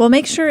pipeline. Well,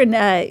 make sure and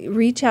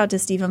reach out to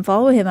Stephen.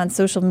 Follow him on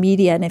social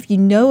media. And if you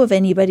know of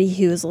anybody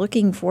who's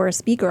looking for a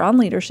speaker on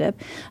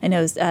leadership, I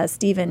know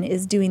Stephen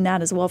is doing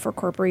that as well for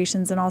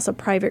corporations and also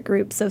private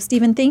groups. So,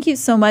 Stephen, thank you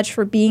so much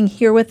for being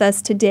here with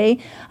us today.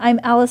 I'm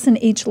Allison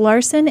H.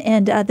 Larson,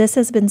 and this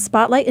has been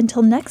Spotlight.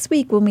 Until next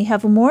week, when we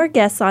have more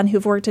guests on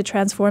who've worked to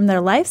transform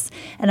their lives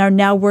and are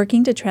now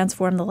working to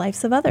transform the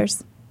lives of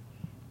others.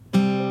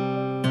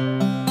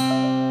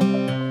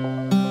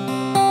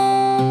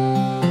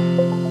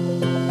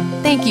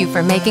 Thank you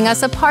for making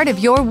us a part of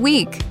your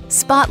week.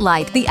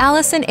 Spotlight, the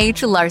Allison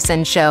H.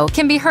 Larson Show,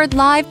 can be heard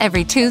live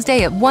every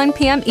Tuesday at 1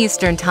 p.m.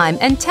 Eastern Time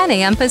and 10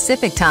 a.m.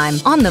 Pacific Time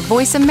on the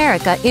Voice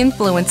America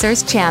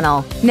Influencers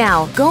channel.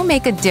 Now, go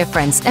make a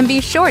difference and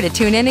be sure to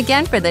tune in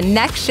again for the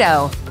next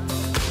show.